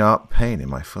felt a sharp pain in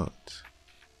my foot.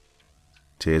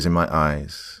 Tears in my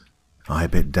eyes, I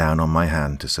bit down on my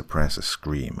hand to suppress a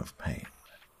scream of pain.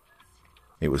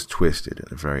 It was twisted at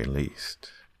the very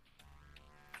least.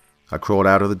 I crawled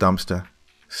out of the dumpster,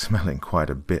 smelling quite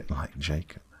a bit like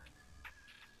Jacob.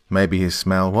 Maybe his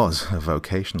smell was a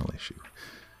vocational issue.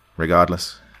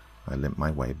 Regardless, I limped my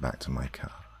way back to my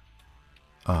car.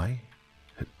 I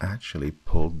had actually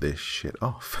pulled this shit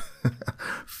off.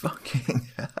 Fucking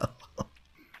hell.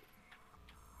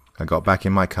 I got back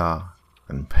in my car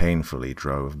and painfully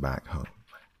drove back home.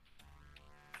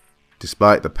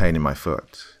 Despite the pain in my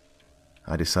foot,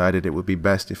 I decided it would be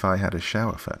best if I had a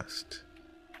shower first.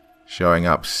 Showing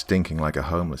up stinking like a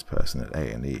homeless person at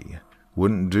A&E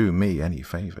wouldn't do me any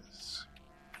favors.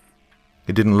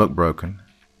 It didn't look broken,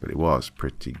 but it was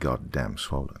pretty goddamn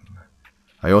swollen.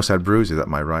 I also had bruises up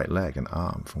my right leg and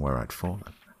arm from where I'd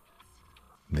fallen.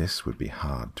 This would be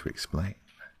hard to explain.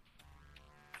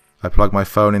 I plugged my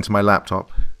phone into my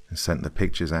laptop and sent the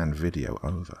pictures and video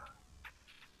over.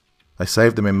 I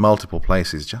saved them in multiple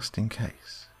places just in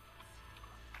case.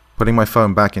 Putting my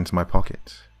phone back into my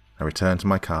pocket, I returned to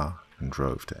my car and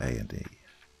drove to A&E.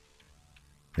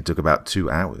 It took about 2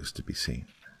 hours to be seen.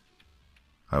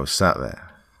 I was sat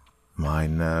there, my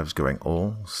nerves going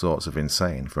all sorts of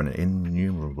insane for an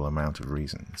innumerable amount of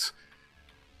reasons.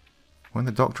 When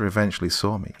the doctor eventually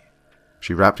saw me,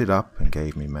 she wrapped it up and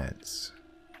gave me meds.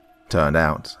 Turned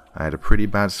out I had a pretty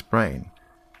bad sprain,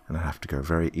 and I'd have to go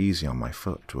very easy on my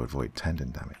foot to avoid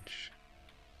tendon damage.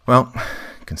 Well,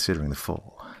 considering the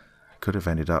fall, could have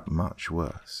ended up much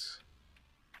worse.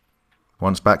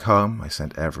 Once back home, I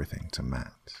sent everything to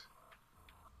Matt.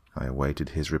 I awaited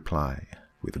his reply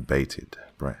with bated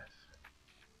breath.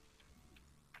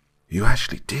 You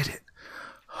actually did it.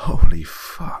 Holy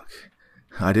fuck.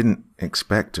 I didn't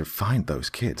expect to find those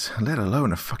kids, let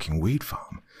alone a fucking weed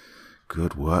farm.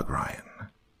 Good work, Ryan.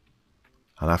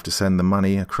 I'll have to send the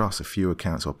money across a few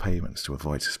accounts or payments to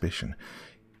avoid suspicion.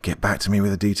 Get back to me with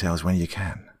the details when you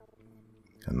can.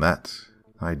 And that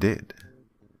I did.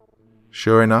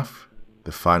 Sure enough,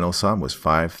 the final sum was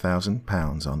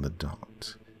 £5,000 on the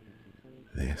dot.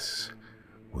 This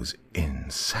was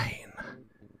insane.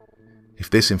 If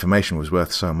this information was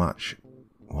worth so much,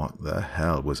 what the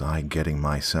hell was I getting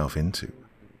myself into?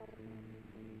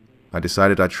 I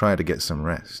decided I'd try to get some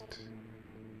rest.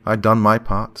 I'd done my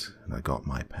part, and I got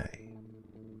my pay.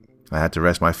 I had to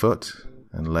rest my foot,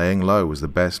 and laying low was the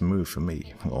best move for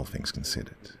me, all things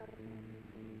considered.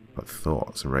 But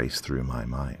thoughts raced through my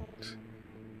mind.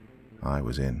 I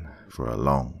was in for a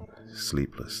long,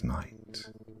 sleepless night.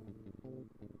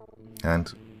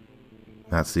 And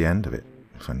that's the end of it,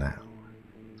 for now.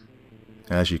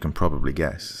 As you can probably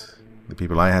guess, the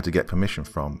people I had to get permission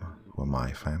from were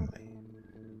my family.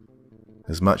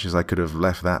 As much as I could have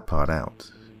left that part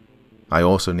out, I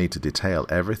also need to detail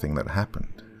everything that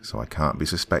happened, so I can't be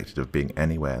suspected of being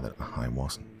anywhere that I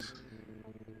wasn't.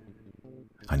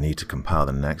 I need to compile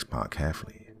the next part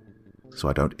carefully, so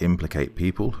I don't implicate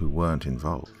people who weren't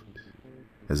involved,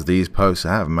 as these posts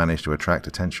have managed to attract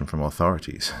attention from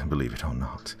authorities, believe it or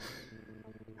not.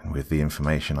 And with the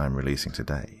information I'm releasing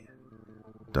today,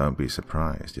 don't be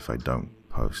surprised if I don't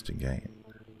post again.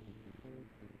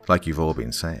 Like you've all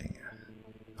been saying,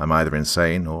 I'm either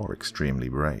insane or extremely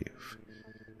brave,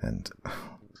 and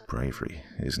bravery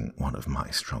isn't one of my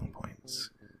strong points.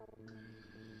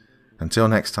 Until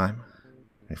next time,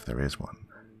 if there is one,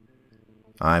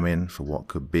 I'm in for what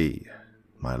could be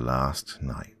my last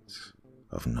night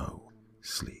of no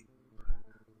sleep.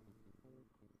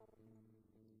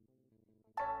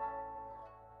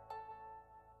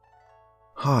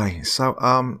 Hi, so,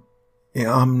 I'm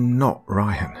not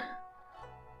Ryan.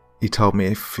 He told me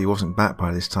if he wasn't back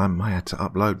by this time, I had to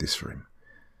upload this for him.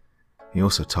 He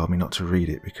also told me not to read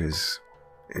it because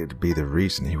it'd be the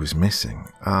reason he was missing.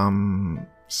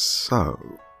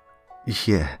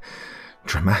 Yeah,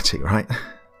 dramatic, right?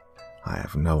 I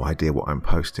have no idea what I'm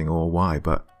posting or why,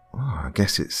 but I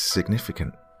guess it's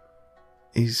significant.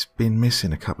 He's been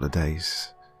missing a couple of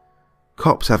days.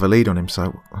 Cops have a lead on him,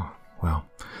 so, well,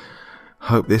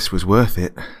 hope this was worth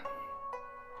it.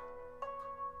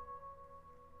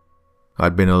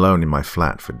 I'd been alone in my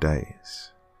flat for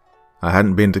days. I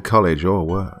hadn't been to college or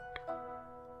work.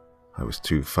 I was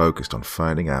too focused on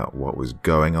finding out what was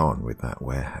going on with that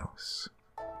warehouse.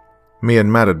 Me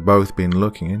and Matt had both been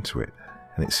looking into it,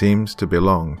 and it seems to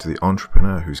belong to the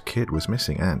entrepreneur whose kid was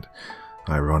missing and,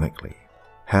 ironically,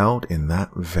 held in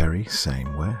that very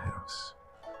same warehouse.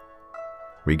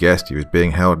 We guessed he was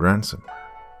being held ransom.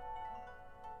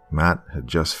 Matt had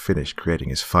just finished creating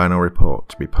his final report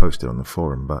to be posted on the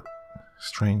forum, but,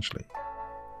 strangely,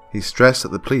 he stressed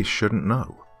that the police shouldn't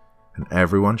know, and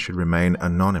everyone should remain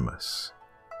anonymous,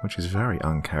 which is very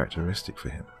uncharacteristic for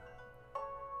him.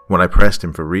 When I pressed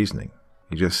him for reasoning,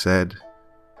 he just said,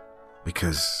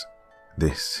 "Because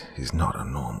this is not a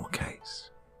normal case."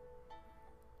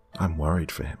 I'm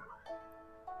worried for him.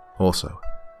 Also,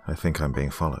 I think I'm being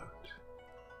followed.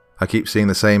 I keep seeing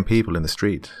the same people in the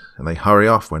street, and they hurry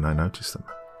off when I notice them.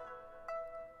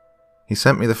 He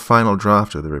sent me the final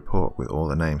draft of the report with all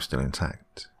the names still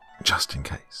intact, just in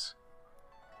case.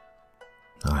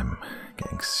 I'm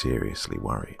getting seriously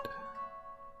worried.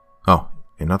 Oh,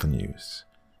 in other news,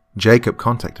 Jacob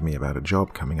contacted me about a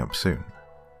job coming up soon.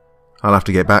 I'll have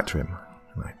to get back to him,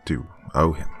 and I do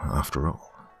owe him after all.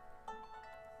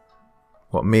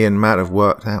 What me and Matt have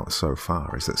worked out so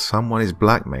far is that someone is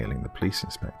blackmailing the police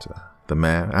inspector, the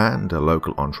mayor, and a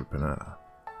local entrepreneur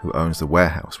who owns the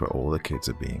warehouse where all the kids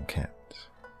are being kept.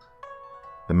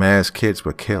 The mayor's kids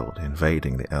were killed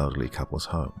invading the elderly couple's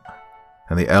home,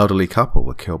 and the elderly couple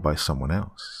were killed by someone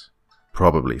else,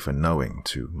 probably for knowing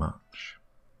too much.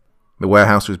 The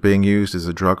warehouse was being used as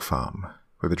a drug farm,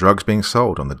 with the drugs being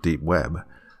sold on the deep web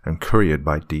and couriered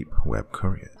by deep web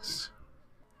couriers.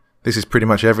 This is pretty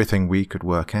much everything we could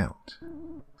work out.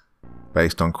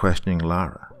 Based on questioning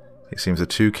Lara, it seems the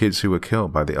two kids who were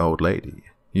killed by the old lady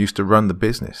used to run the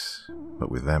business, but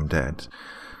with them dead,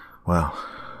 well,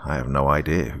 I have no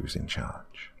idea who's in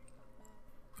charge.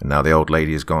 And now the old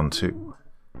lady is gone too.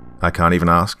 I can't even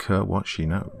ask her what she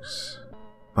knows.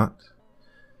 But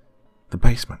the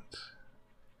basement.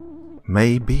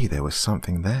 Maybe there was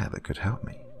something there that could help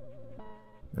me.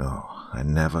 Oh, I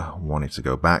never wanted to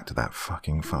go back to that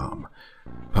fucking farm.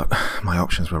 But my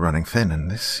options were running thin, and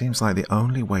this seems like the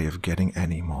only way of getting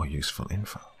any more useful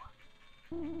info.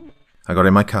 I got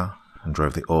in my car and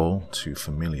drove the all too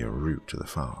familiar route to the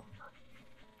farm.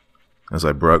 As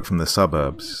I broke from the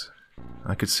suburbs,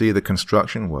 I could see the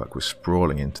construction work was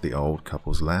sprawling into the old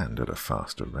couple's land at a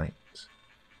faster rate.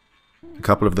 A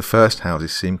couple of the first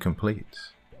houses seemed complete,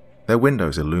 their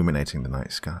windows illuminating the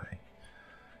night sky.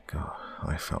 God,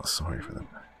 I felt sorry for them.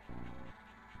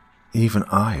 Even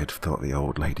I had thought the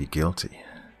old lady guilty,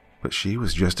 but she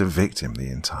was just a victim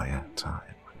the entire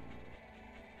time.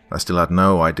 I still had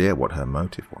no idea what her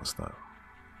motive was, though.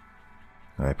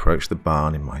 I approached the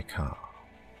barn in my car,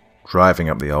 driving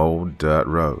up the old dirt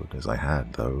road as I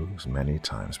had those many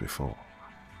times before.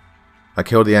 I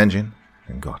killed the engine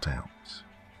and got out.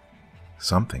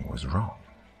 Something was wrong.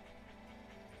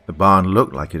 The barn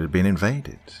looked like it had been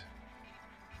invaded.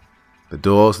 The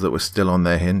doors that were still on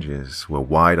their hinges were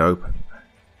wide open,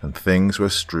 and things were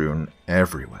strewn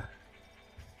everywhere.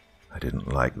 I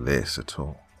didn't like this at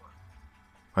all.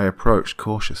 I approached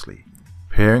cautiously,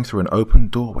 peering through an open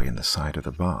doorway in the side of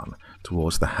the barn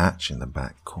towards the hatch in the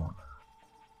back corner.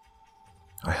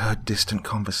 I heard distant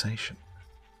conversation.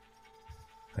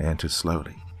 I entered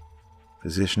slowly,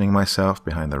 positioning myself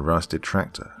behind the rusted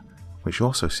tractor, which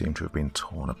also seemed to have been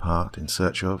torn apart in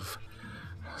search of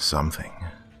something.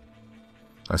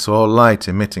 I saw light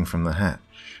emitting from the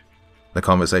hatch, the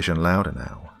conversation louder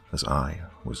now as I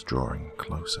was drawing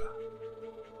closer.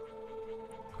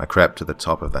 I crept to the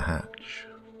top of the hatch,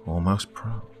 almost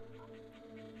prone.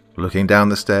 Looking down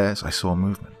the stairs, I saw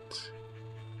movement.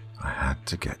 I had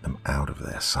to get them out of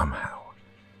there somehow.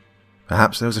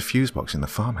 Perhaps there was a fuse box in the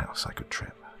farmhouse I could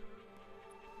trip.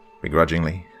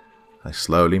 Begrudgingly, I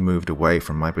slowly moved away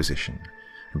from my position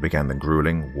and began the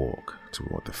grueling walk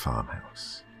toward the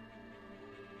farmhouse,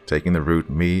 taking the route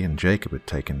me and Jacob had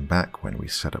taken back when we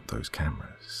set up those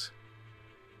cameras.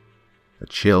 A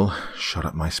chill shot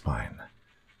up my spine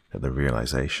at the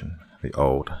realization the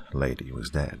old lady was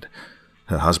dead.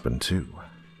 Her husband too.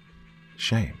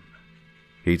 Shame.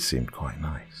 He'd seemed quite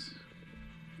nice.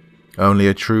 Only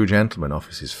a true gentleman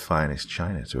offers his finest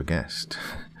china to a guest.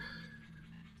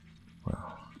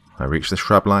 Well, I reached the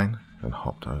shrub line and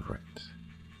hopped over it.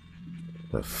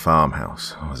 The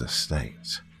farmhouse was a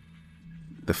state.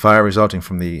 The fire resulting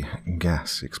from the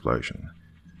gas explosion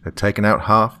had taken out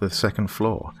half the second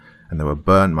floor, and there were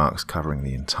burn marks covering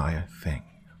the entire thing.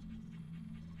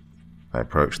 I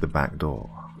approached the back door,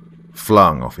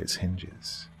 flung off its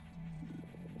hinges.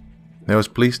 There was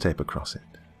police tape across it.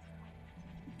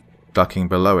 Ducking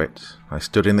below it, I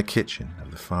stood in the kitchen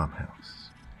of the farmhouse.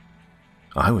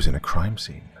 I was in a crime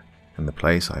scene, in the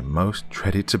place I most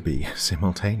dreaded to be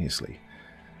simultaneously.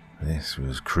 This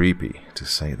was creepy, to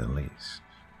say the least.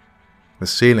 The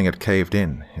ceiling had caved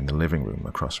in the living room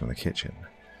across from the kitchen.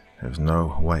 There was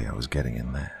no way I was getting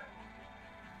in there.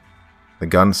 The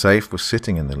gun safe was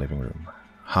sitting in the living room,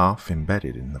 half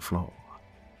embedded in the floor.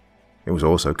 It was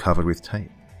also covered with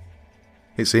tape.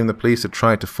 It seemed the police had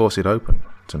tried to force it open,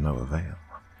 to no avail.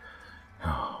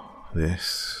 Oh,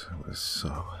 this was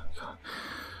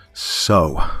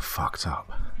so fucked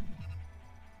up.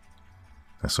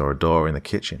 I saw a door in the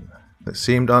kitchen that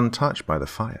seemed untouched by the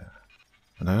fire,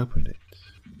 and I opened it.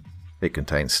 It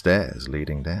contained stairs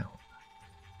leading down.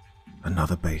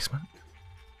 Another basement?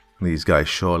 These guys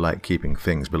sure like keeping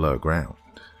things below ground,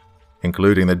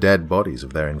 including the dead bodies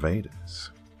of their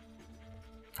invaders.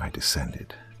 I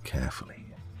descended carefully,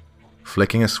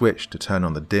 flicking a switch to turn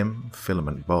on the dim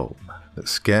filament bulb that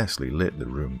scarcely lit the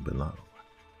room below.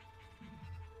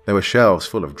 There were shelves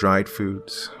full of dried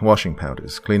foods, washing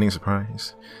powders, cleaning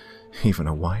supplies, even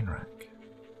a wine rack.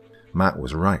 Matt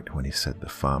was right when he said the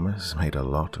farmers made a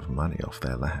lot of money off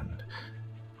their land.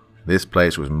 This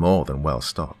place was more than well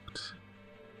stocked.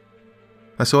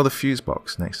 I saw the fuse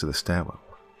box next to the stairwell,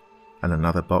 and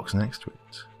another box next to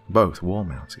it, both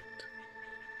wall-mounted.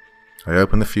 I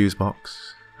opened the fuse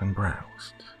box and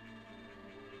browsed.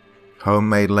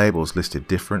 Homemade labels listed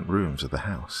different rooms of the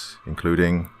house,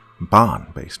 including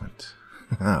barn basement.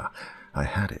 I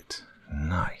had it.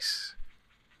 Nice.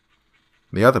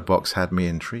 The other box had me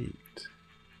intrigued.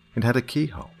 It had a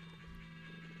keyhole.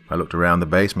 I looked around the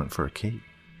basement for a key.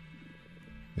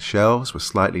 The shelves were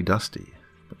slightly dusty,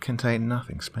 but contained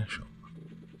nothing special.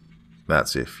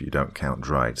 That's if you don't count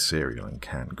dried cereal and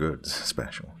canned goods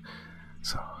special.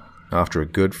 So, after a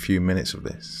good few minutes of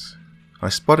this, I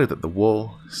spotted that the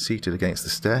wall seated against the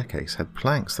staircase had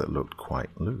planks that looked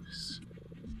quite loose.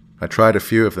 I tried a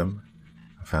few of them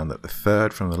and found that the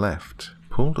third from the left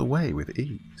pulled away with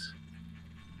ease.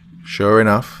 Sure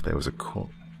enough, there was a crawl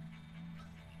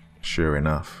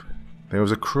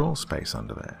space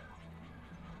under there.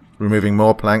 Removing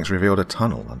more planks revealed a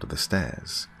tunnel under the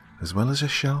stairs, as well as a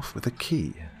shelf with a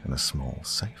key and a small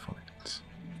safe on it.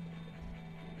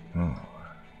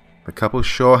 The couple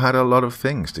sure had a lot of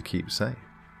things to keep safe.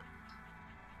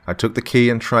 I took the key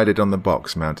and tried it on the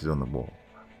box mounted on the wall.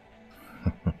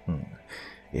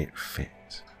 It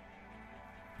fit.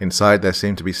 Inside there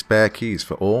seemed to be spare keys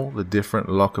for all the different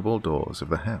lockable doors of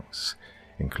the house,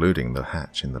 including the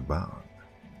hatch in the barn.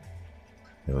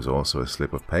 There was also a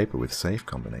slip of paper with safe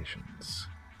combinations.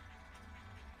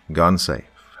 Gun safe,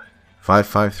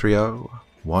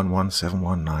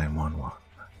 5530-1171-911.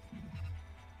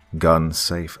 Gun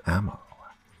safe ammo,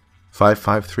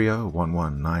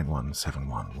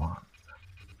 5530-1191-711.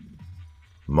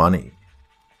 Money,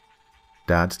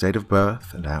 Dad's date of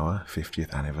birth and our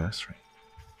 50th anniversary.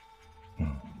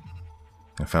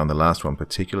 I found the last one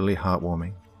particularly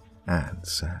heartwarming and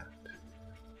sad.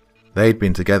 They'd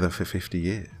been together for 50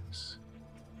 years.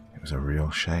 It was a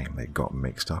real shame they got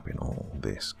mixed up in all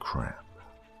this crap.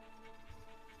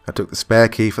 I took the spare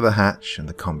key for the hatch and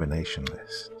the combination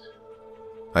list.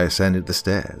 I ascended the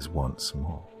stairs once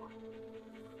more.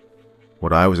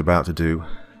 What I was about to do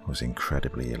was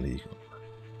incredibly illegal,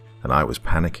 and I was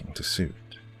panicking to suit.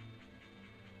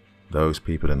 Those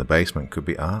people in the basement could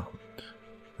be armed,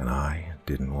 and I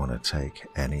didn't want to take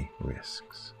any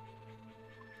risks.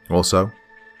 Also,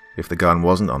 if the gun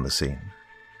wasn't on the scene,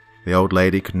 the old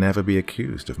lady could never be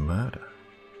accused of murder.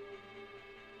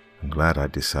 I'm glad I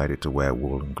decided to wear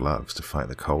woolen gloves to fight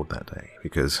the cold that day,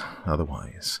 because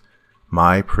otherwise,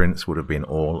 my prints would have been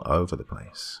all over the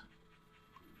place.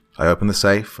 I opened the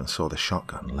safe and saw the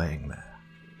shotgun laying there.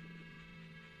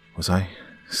 Was I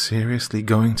seriously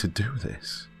going to do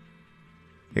this?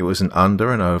 It was an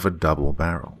under and over double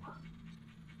barrel.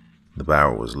 The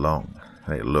barrel was long,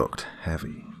 and it looked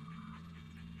heavy.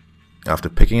 After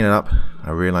picking it up,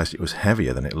 I realized it was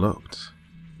heavier than it looked.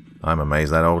 I'm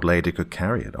amazed that old lady could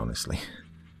carry it, honestly.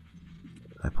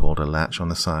 I pulled a latch on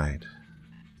the side,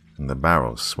 and the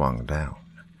barrel swung down,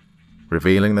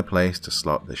 revealing the place to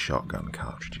slot the shotgun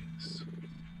cartridges.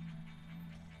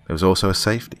 There was also a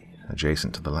safety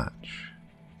adjacent to the latch,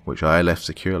 which I left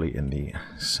securely in the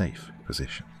safe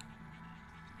position.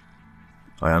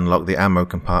 I unlocked the ammo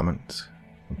compartment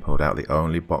and pulled out the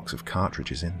only box of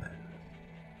cartridges in there.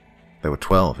 There were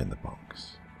 12 in the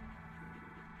box.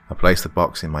 I placed the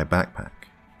box in my backpack,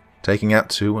 taking out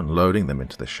 2 and loading them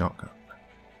into the shotgun,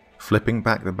 flipping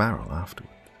back the barrel afterward.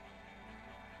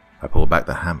 I pulled back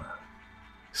the hammer,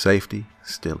 safety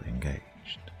still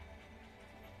engaged.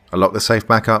 I locked the safe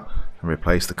back up and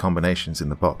replaced the combinations in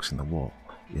the box in the wall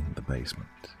in the basement.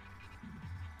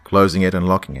 Closing it and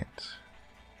locking it,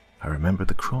 I remembered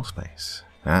the crawl space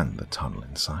and the tunnel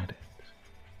inside it.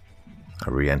 I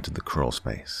re-entered the crawl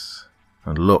space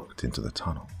and looked into the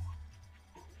tunnel.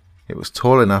 It was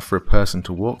tall enough for a person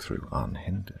to walk through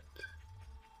unhindered.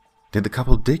 Did the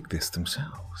couple dig this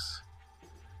themselves?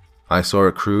 I saw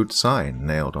a crude sign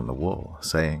nailed on the wall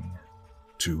saying,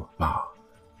 "To Barn."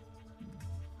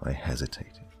 I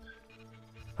hesitated.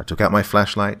 I took out my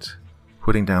flashlight,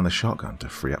 putting down the shotgun to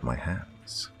free up my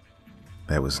hands.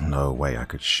 There was no way I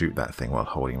could shoot that thing while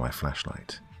holding my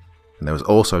flashlight, and there was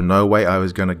also no way I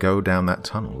was going to go down that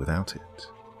tunnel without it.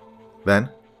 Then,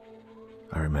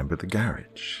 I remembered the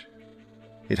garage.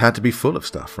 It had to be full of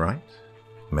stuff, right?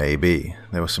 Maybe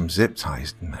there were some zip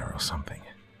ties in there or something.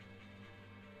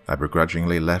 I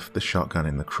begrudgingly left the shotgun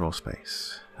in the crawl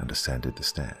space and ascended the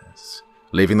stairs,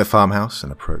 leaving the farmhouse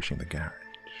and approaching the garage.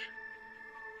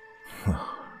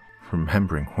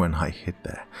 Remembering when I hid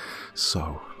there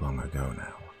so long ago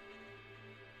now.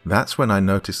 That's when I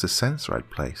noticed the sensor I'd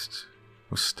placed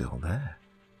was still there.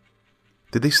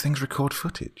 Did these things record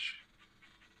footage?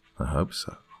 I hope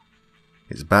so.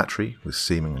 Its battery was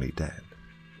seemingly dead.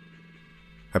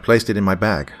 I placed it in my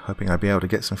bag, hoping I'd be able to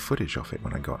get some footage off it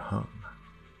when I got home.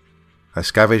 I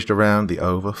scavenged around the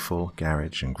over-full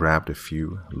garage and grabbed a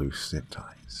few loose zip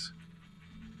ties.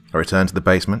 I returned to the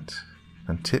basement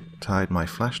and tip-tied my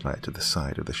flashlight to the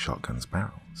side of the shotgun's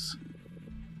barrels.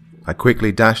 I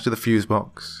quickly dashed to the fuse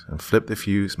box and flipped the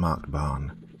fuse marked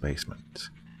barn basement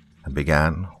and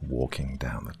began walking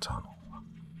down the tunnel.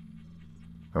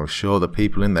 I was sure the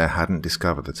people in there hadn't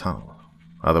discovered the tunnel.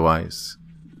 Otherwise,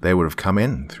 they would have come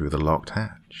in through the locked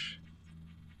hatch.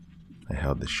 I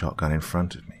held the shotgun in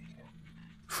front of me,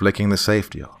 flicking the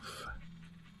safety off,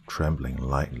 trembling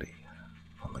lightly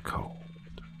on the cold.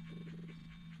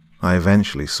 I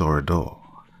eventually saw a door,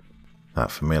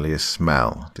 that familiar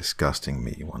smell disgusting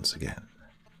me once again.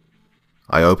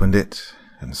 I opened it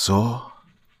and saw...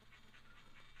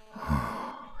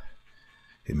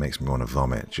 It makes me want to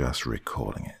vomit just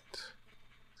recalling it.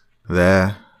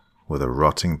 There were the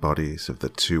rotting bodies of the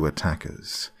 2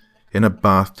 attackers in a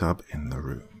bathtub in the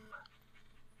room.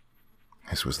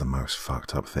 This was the most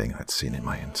fucked up thing I'd seen in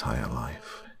my entire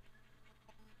life.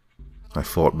 I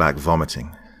fought back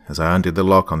vomiting as I undid the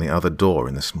lock on the other door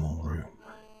in the small room.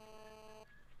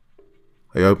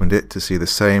 I opened it to see the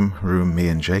same room me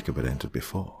and Jacob had entered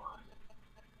before.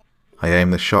 I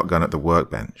aimed the shotgun at the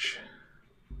workbench,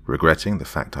 regretting the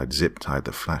fact I'd zip-tied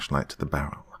the flashlight to the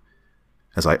barrel,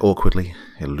 as I awkwardly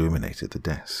illuminated the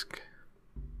desk.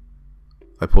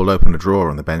 I pulled open a drawer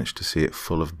on the bench to see it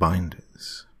full of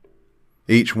binders.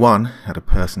 Each one had a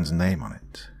person's name on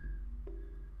it.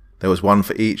 There was one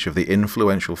for each of the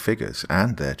influential figures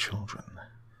and their children.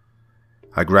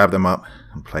 I grabbed them up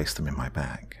and placed them in my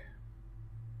bag.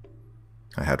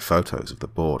 I had photos of the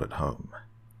board at home.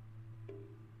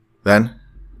 Then,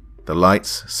 the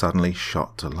lights suddenly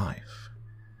shot to life.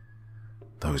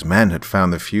 Those men had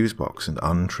found the fuse box and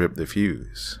untripped the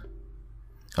fuse.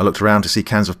 I looked around to see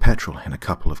cans of petrol in a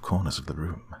couple of corners of the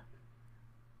room.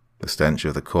 The stench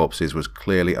of the corpses was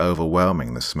clearly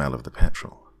overwhelming the smell of the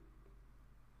petrol.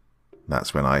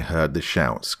 That's when I heard the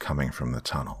shouts coming from the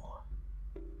tunnel.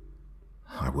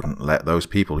 I wouldn't let those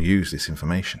people use this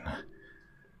information.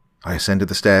 I ascended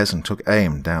the stairs and took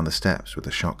aim down the steps with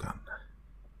the shotgun.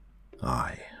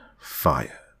 I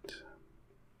fired.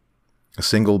 A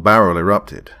single barrel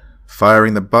erupted,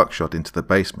 firing the buckshot into the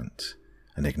basement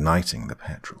and igniting the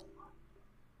petrol.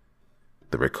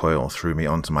 The recoil threw me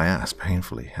onto my ass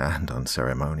painfully and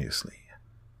unceremoniously.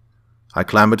 I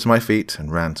clambered to my feet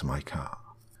and ran to my car,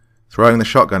 throwing the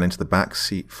shotgun into the back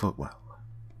seat footwell.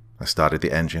 I started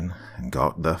the engine and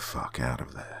got the fuck out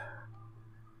of there.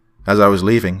 As I was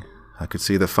leaving, I could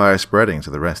see the fire spreading to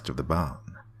the rest of the barn.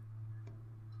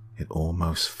 It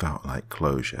almost felt like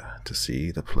closure to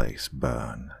see the place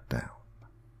burn down.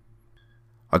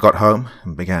 I got home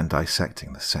and began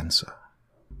dissecting the sensor.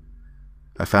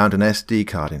 I found an SD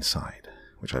card inside,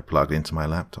 which I plugged into my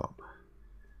laptop.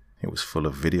 It was full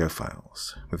of video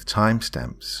files with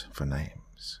timestamps for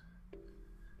names.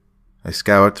 I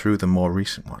scoured through the more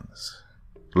recent ones,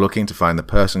 looking to find the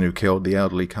person who killed the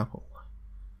elderly couple.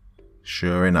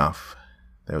 Sure enough,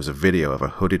 there was a video of a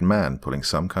hooded man pulling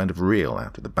some kind of reel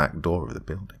out of the back door of the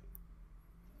building.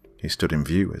 He stood in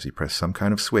view as he pressed some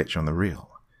kind of switch on the reel,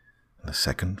 and the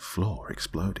second floor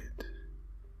exploded.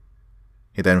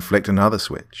 He then flicked another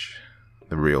switch,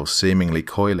 the reel seemingly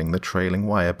coiling the trailing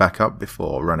wire back up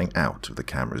before running out of the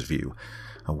camera's view,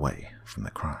 away from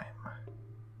the crime.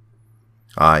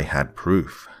 I had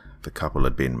proof the couple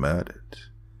had been murdered.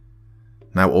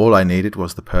 Now all I needed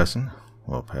was the person,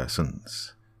 or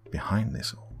persons, behind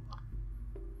this all.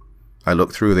 I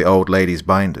looked through the old lady's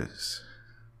binders.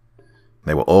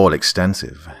 They were all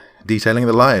extensive, detailing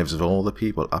the lives of all the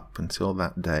people up until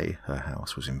that day her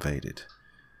house was invaded.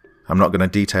 I'm not going to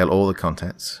detail all the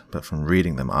contents, but from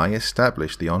reading them I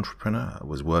established the entrepreneur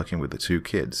was working with the two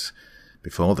kids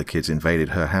before the kids invaded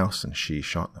her house and she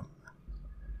shot them.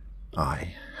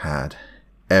 I had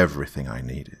everything I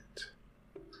needed.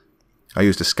 I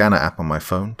used a scanner app on my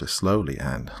phone to slowly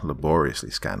and laboriously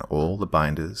scan all the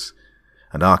binders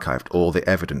and archived all the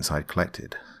evidence I'd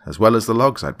collected, as well as the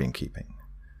logs I'd been keeping.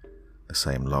 The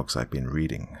same logs I'd been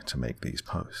reading to make these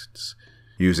posts.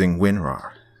 Using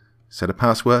WinRAR, set a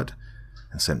password,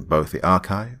 and sent both the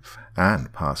archive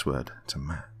and password to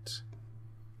Matt.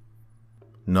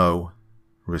 No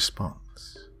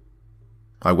response.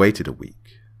 I waited a week.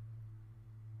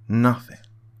 Nothing.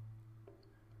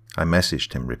 I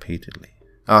messaged him repeatedly,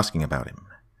 asking about him.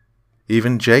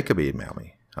 Even Jacob emailed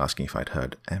me, asking if I'd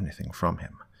heard anything from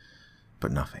him,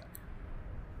 but nothing.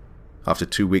 After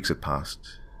 2 weeks had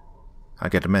passed, I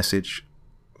get a message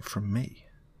from me.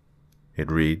 It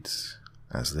reads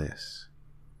as this.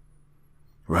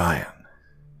 Ryan,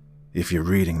 if you're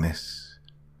reading this,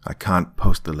 I can't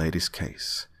post the latest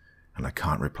case, and I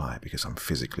can't reply because I'm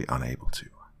physically unable to.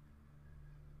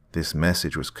 This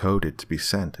message was coded to be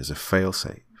sent as a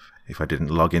failsafe if I didn't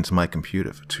log into my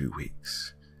computer for 2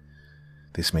 weeks.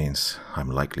 This means I'm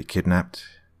likely kidnapped,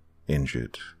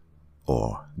 injured,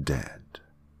 or dead.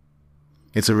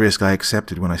 It's a risk I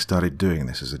accepted when I started doing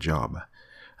this as a job,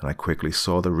 and I quickly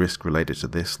saw the risk related to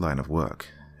this line of work,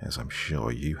 as I'm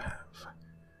sure you have.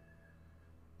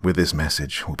 With this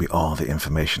message will be all the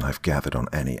information I've gathered on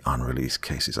any unreleased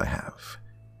cases I have,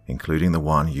 including the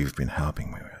one you've been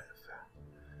helping me with.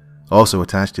 Also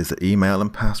attached is the email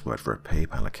and password for a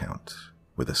PayPal account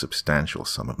with a substantial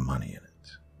sum of money in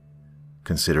it.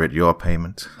 Consider it your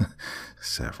payment,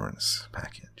 severance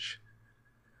package.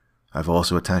 I've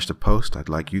also attached a post I'd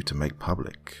like you to make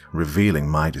public, revealing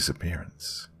my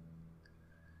disappearance.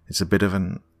 It's a bit of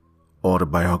an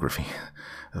autobiography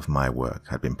of my work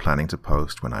I'd been planning to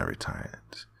post when I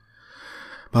retired.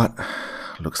 But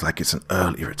looks like it's an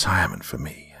early retirement for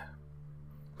me.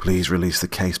 Please release the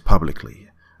case publicly,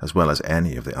 as well as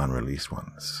any of the unreleased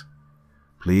ones.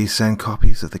 Please send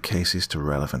copies of the cases to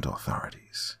relevant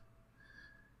authorities.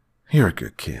 You're a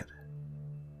good kid.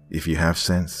 If you have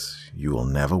sense, you will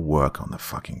never work on the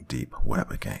fucking deep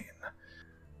web again.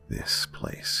 This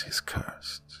place is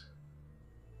cursed.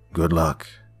 Good luck,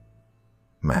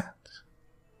 Matt.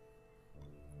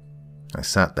 I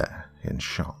sat there in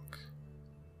shock.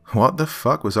 What the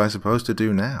fuck was I supposed to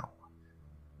do now?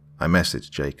 I messaged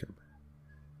Jacob.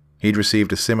 He'd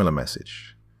received a similar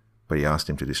message, but he asked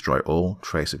him to destroy all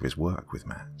trace of his work with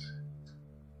Matt.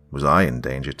 Was I in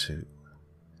danger too?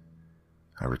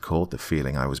 I recalled the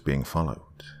feeling I was being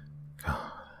followed.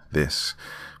 This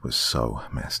was so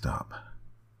messed up.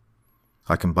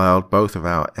 I compiled both of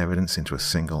our evidence into a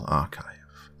single archive.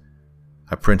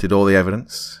 I printed all the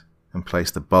evidence and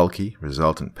placed the bulky,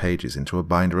 resultant pages into a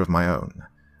binder of my own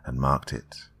and marked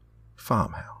it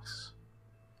Farmhouse.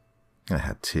 I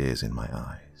had tears in my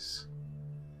eyes.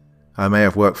 I may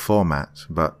have worked for Matt,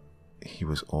 but he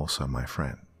was also my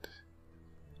friend.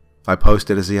 I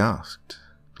posted as he asked,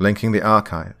 linking the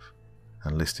archive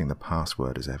and listing the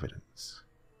password as evidence.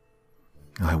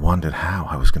 I wondered how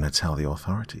I was going to tell the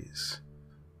authorities.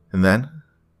 And then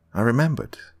I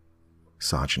remembered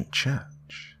Sergeant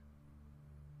Church.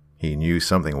 He knew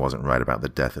something wasn't right about the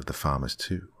death of the farmers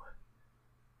too.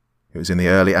 It was in the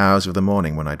early hours of the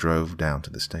morning when I drove down to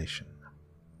the station.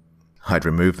 I'd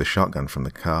removed the shotgun from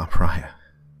the car prior.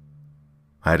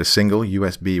 I had a single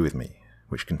USB with me,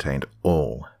 which contained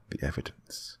all the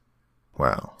evidence.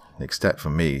 Well, except for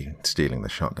me stealing the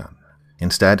shotgun.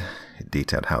 Instead, it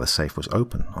detailed how the safe was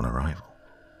open on arrival.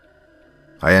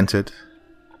 I entered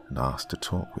and asked to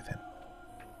talk with him.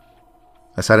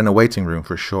 I sat in a waiting room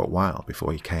for a short while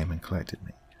before he came and collected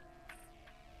me.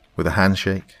 With a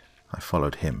handshake, I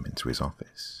followed him into his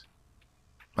office.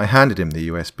 I handed him the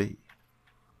USB.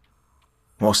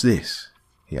 "What's this?"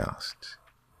 he asked,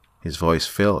 his voice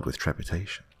filled with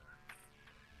trepidation.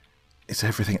 "It's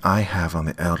everything I have on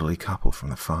the elderly couple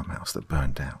from the farmhouse that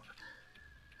burned down.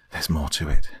 There's more to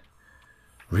it.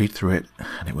 Read through it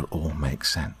and it will all make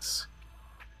sense.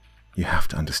 You have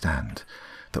to understand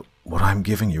that what I'm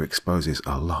giving you exposes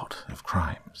a lot of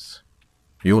crimes.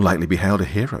 You'll likely be hailed a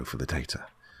hero for the data,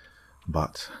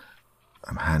 but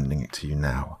I'm handing it to you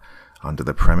now under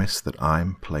the premise that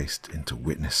I'm placed into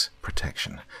witness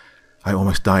protection. I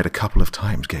almost died a couple of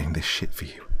times getting this shit for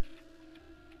you."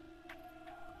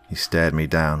 He stared me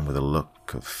down with a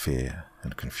look of fear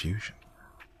and confusion.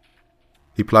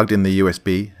 He plugged in the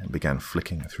USB and began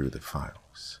flicking through the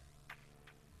files.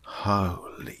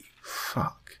 "Holy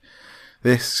fuck.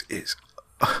 This is...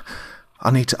 I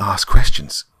need to ask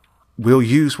questions. We'll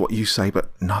use what you say,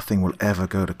 but nothing will ever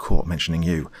go to court mentioning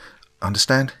you.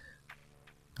 Understand?"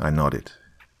 I nodded.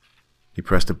 He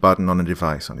pressed a button on a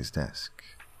device on his desk.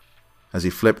 As he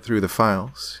flipped through the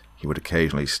files, he would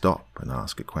occasionally stop and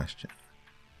ask a question.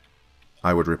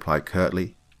 I would reply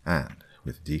curtly and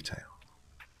with detail.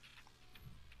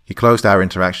 He closed our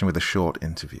interaction with a short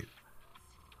interview.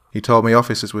 He told me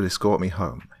officers would escort me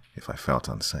home if I felt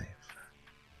unsafe.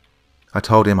 I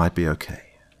told him I'd be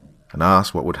okay, and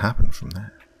asked what would happen from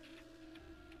there.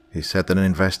 He said that an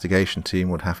investigation team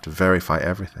would have to verify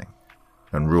everything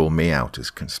and rule me out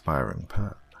as conspiring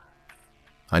perp.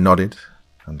 I nodded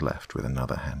and left with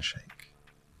another handshake.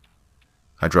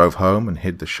 I drove home and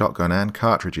hid the shotgun and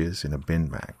cartridges in a bin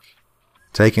bag,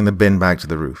 taking the bin bag to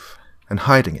the roof and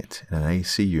hiding it in an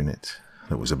AC unit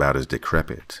that was about as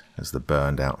decrepit as the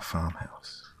burned-out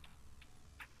farmhouse.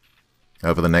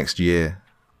 Over the next year,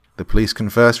 the police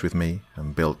conversed with me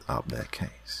and built up their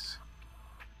case.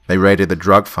 They raided the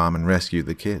drug farm and rescued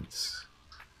the kids.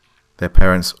 Their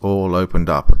parents all opened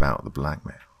up about the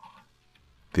blackmail.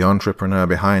 The entrepreneur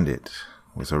behind it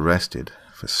was arrested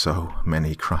for so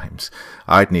many crimes,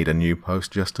 I'd need a new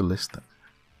post just to list them.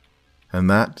 And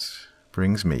that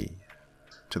brings me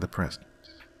to the present.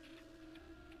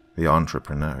 The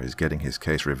entrepreneur is getting his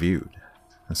case reviewed,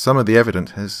 and some of the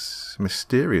evidence has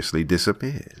mysteriously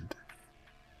disappeared.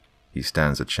 He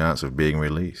stands a chance of being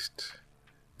released,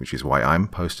 which is why I'm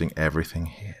posting everything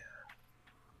here.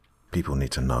 People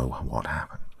need to know what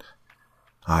happened.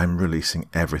 I'm releasing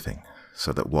everything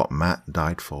so that what Matt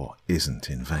died for isn't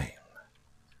in vain.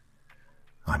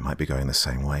 I might be going the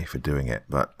same way for doing it,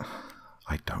 but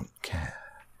I don't care.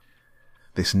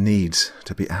 This needs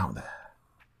to be out there.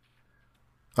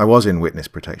 I was in witness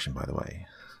protection, by the way.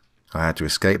 I had to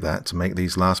escape that to make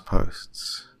these last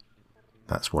posts.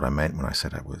 That's what I meant when I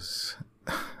said I was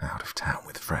out of town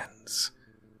with friends.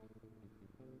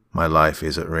 My life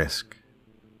is at risk,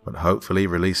 but hopefully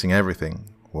releasing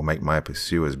everything will make my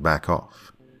pursuers back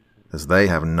off, as they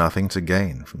have nothing to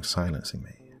gain from silencing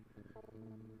me.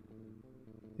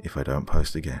 If I don't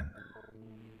post again,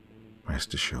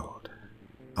 rest assured,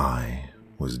 I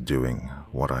was doing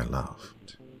what I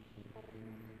loved.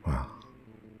 Well,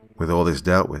 with all this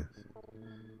dealt with,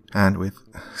 and with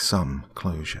some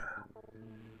closure,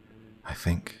 I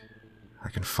think I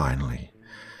can finally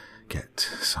get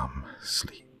some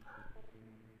sleep.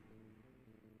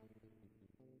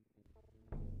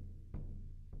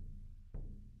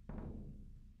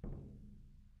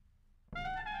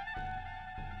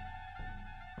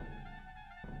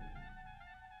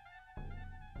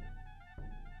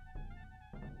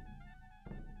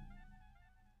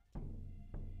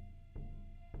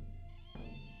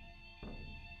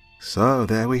 So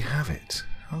there we have it.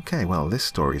 Okay, well, this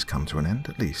story's come to an end,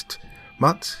 at least.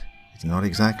 But it's not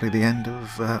exactly the end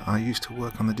of I Used to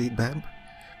Work on the Deep Web,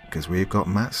 because we've got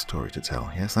Matt's story to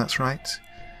tell. Yes, that's right.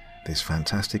 This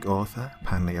fantastic author,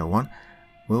 Panley 01,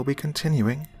 will be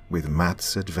continuing with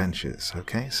Matt's adventures,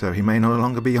 okay? So he may no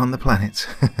longer be on the planet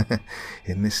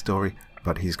in this story,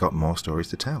 but he's got more stories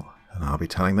to tell, and I'll be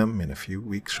telling them in a few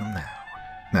weeks from now.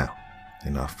 Now,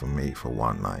 enough from me for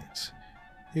one night.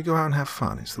 You go out and have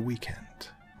fun. It's the weekend.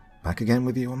 Back again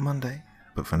with you on Monday.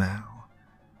 But for now,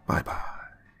 bye-bye.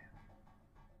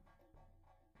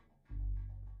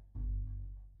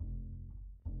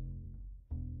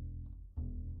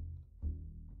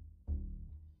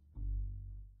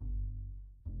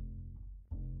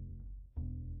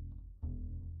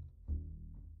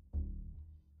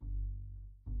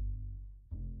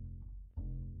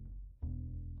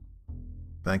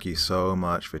 Thank you so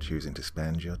much for choosing to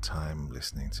spend your time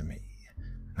listening to me.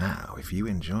 Now, if you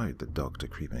enjoyed the Dr.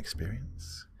 Creeping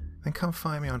experience, then come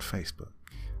find me on Facebook.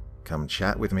 Come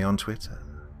chat with me on Twitter.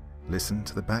 Listen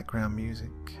to the background music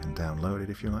and download it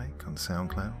if you like on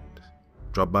SoundCloud.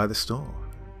 Drop by the store,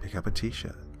 pick up a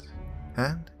t-shirt.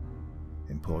 And,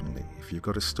 importantly, if you've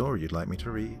got a story you'd like me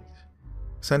to read,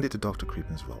 send it to Dr.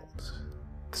 Creeping's Vault,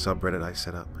 the subreddit I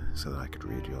set up so that I could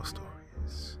read your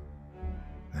stories.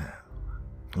 Now,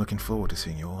 looking forward to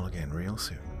seeing you all again real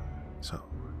soon. So,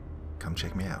 come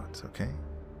check me out, okay?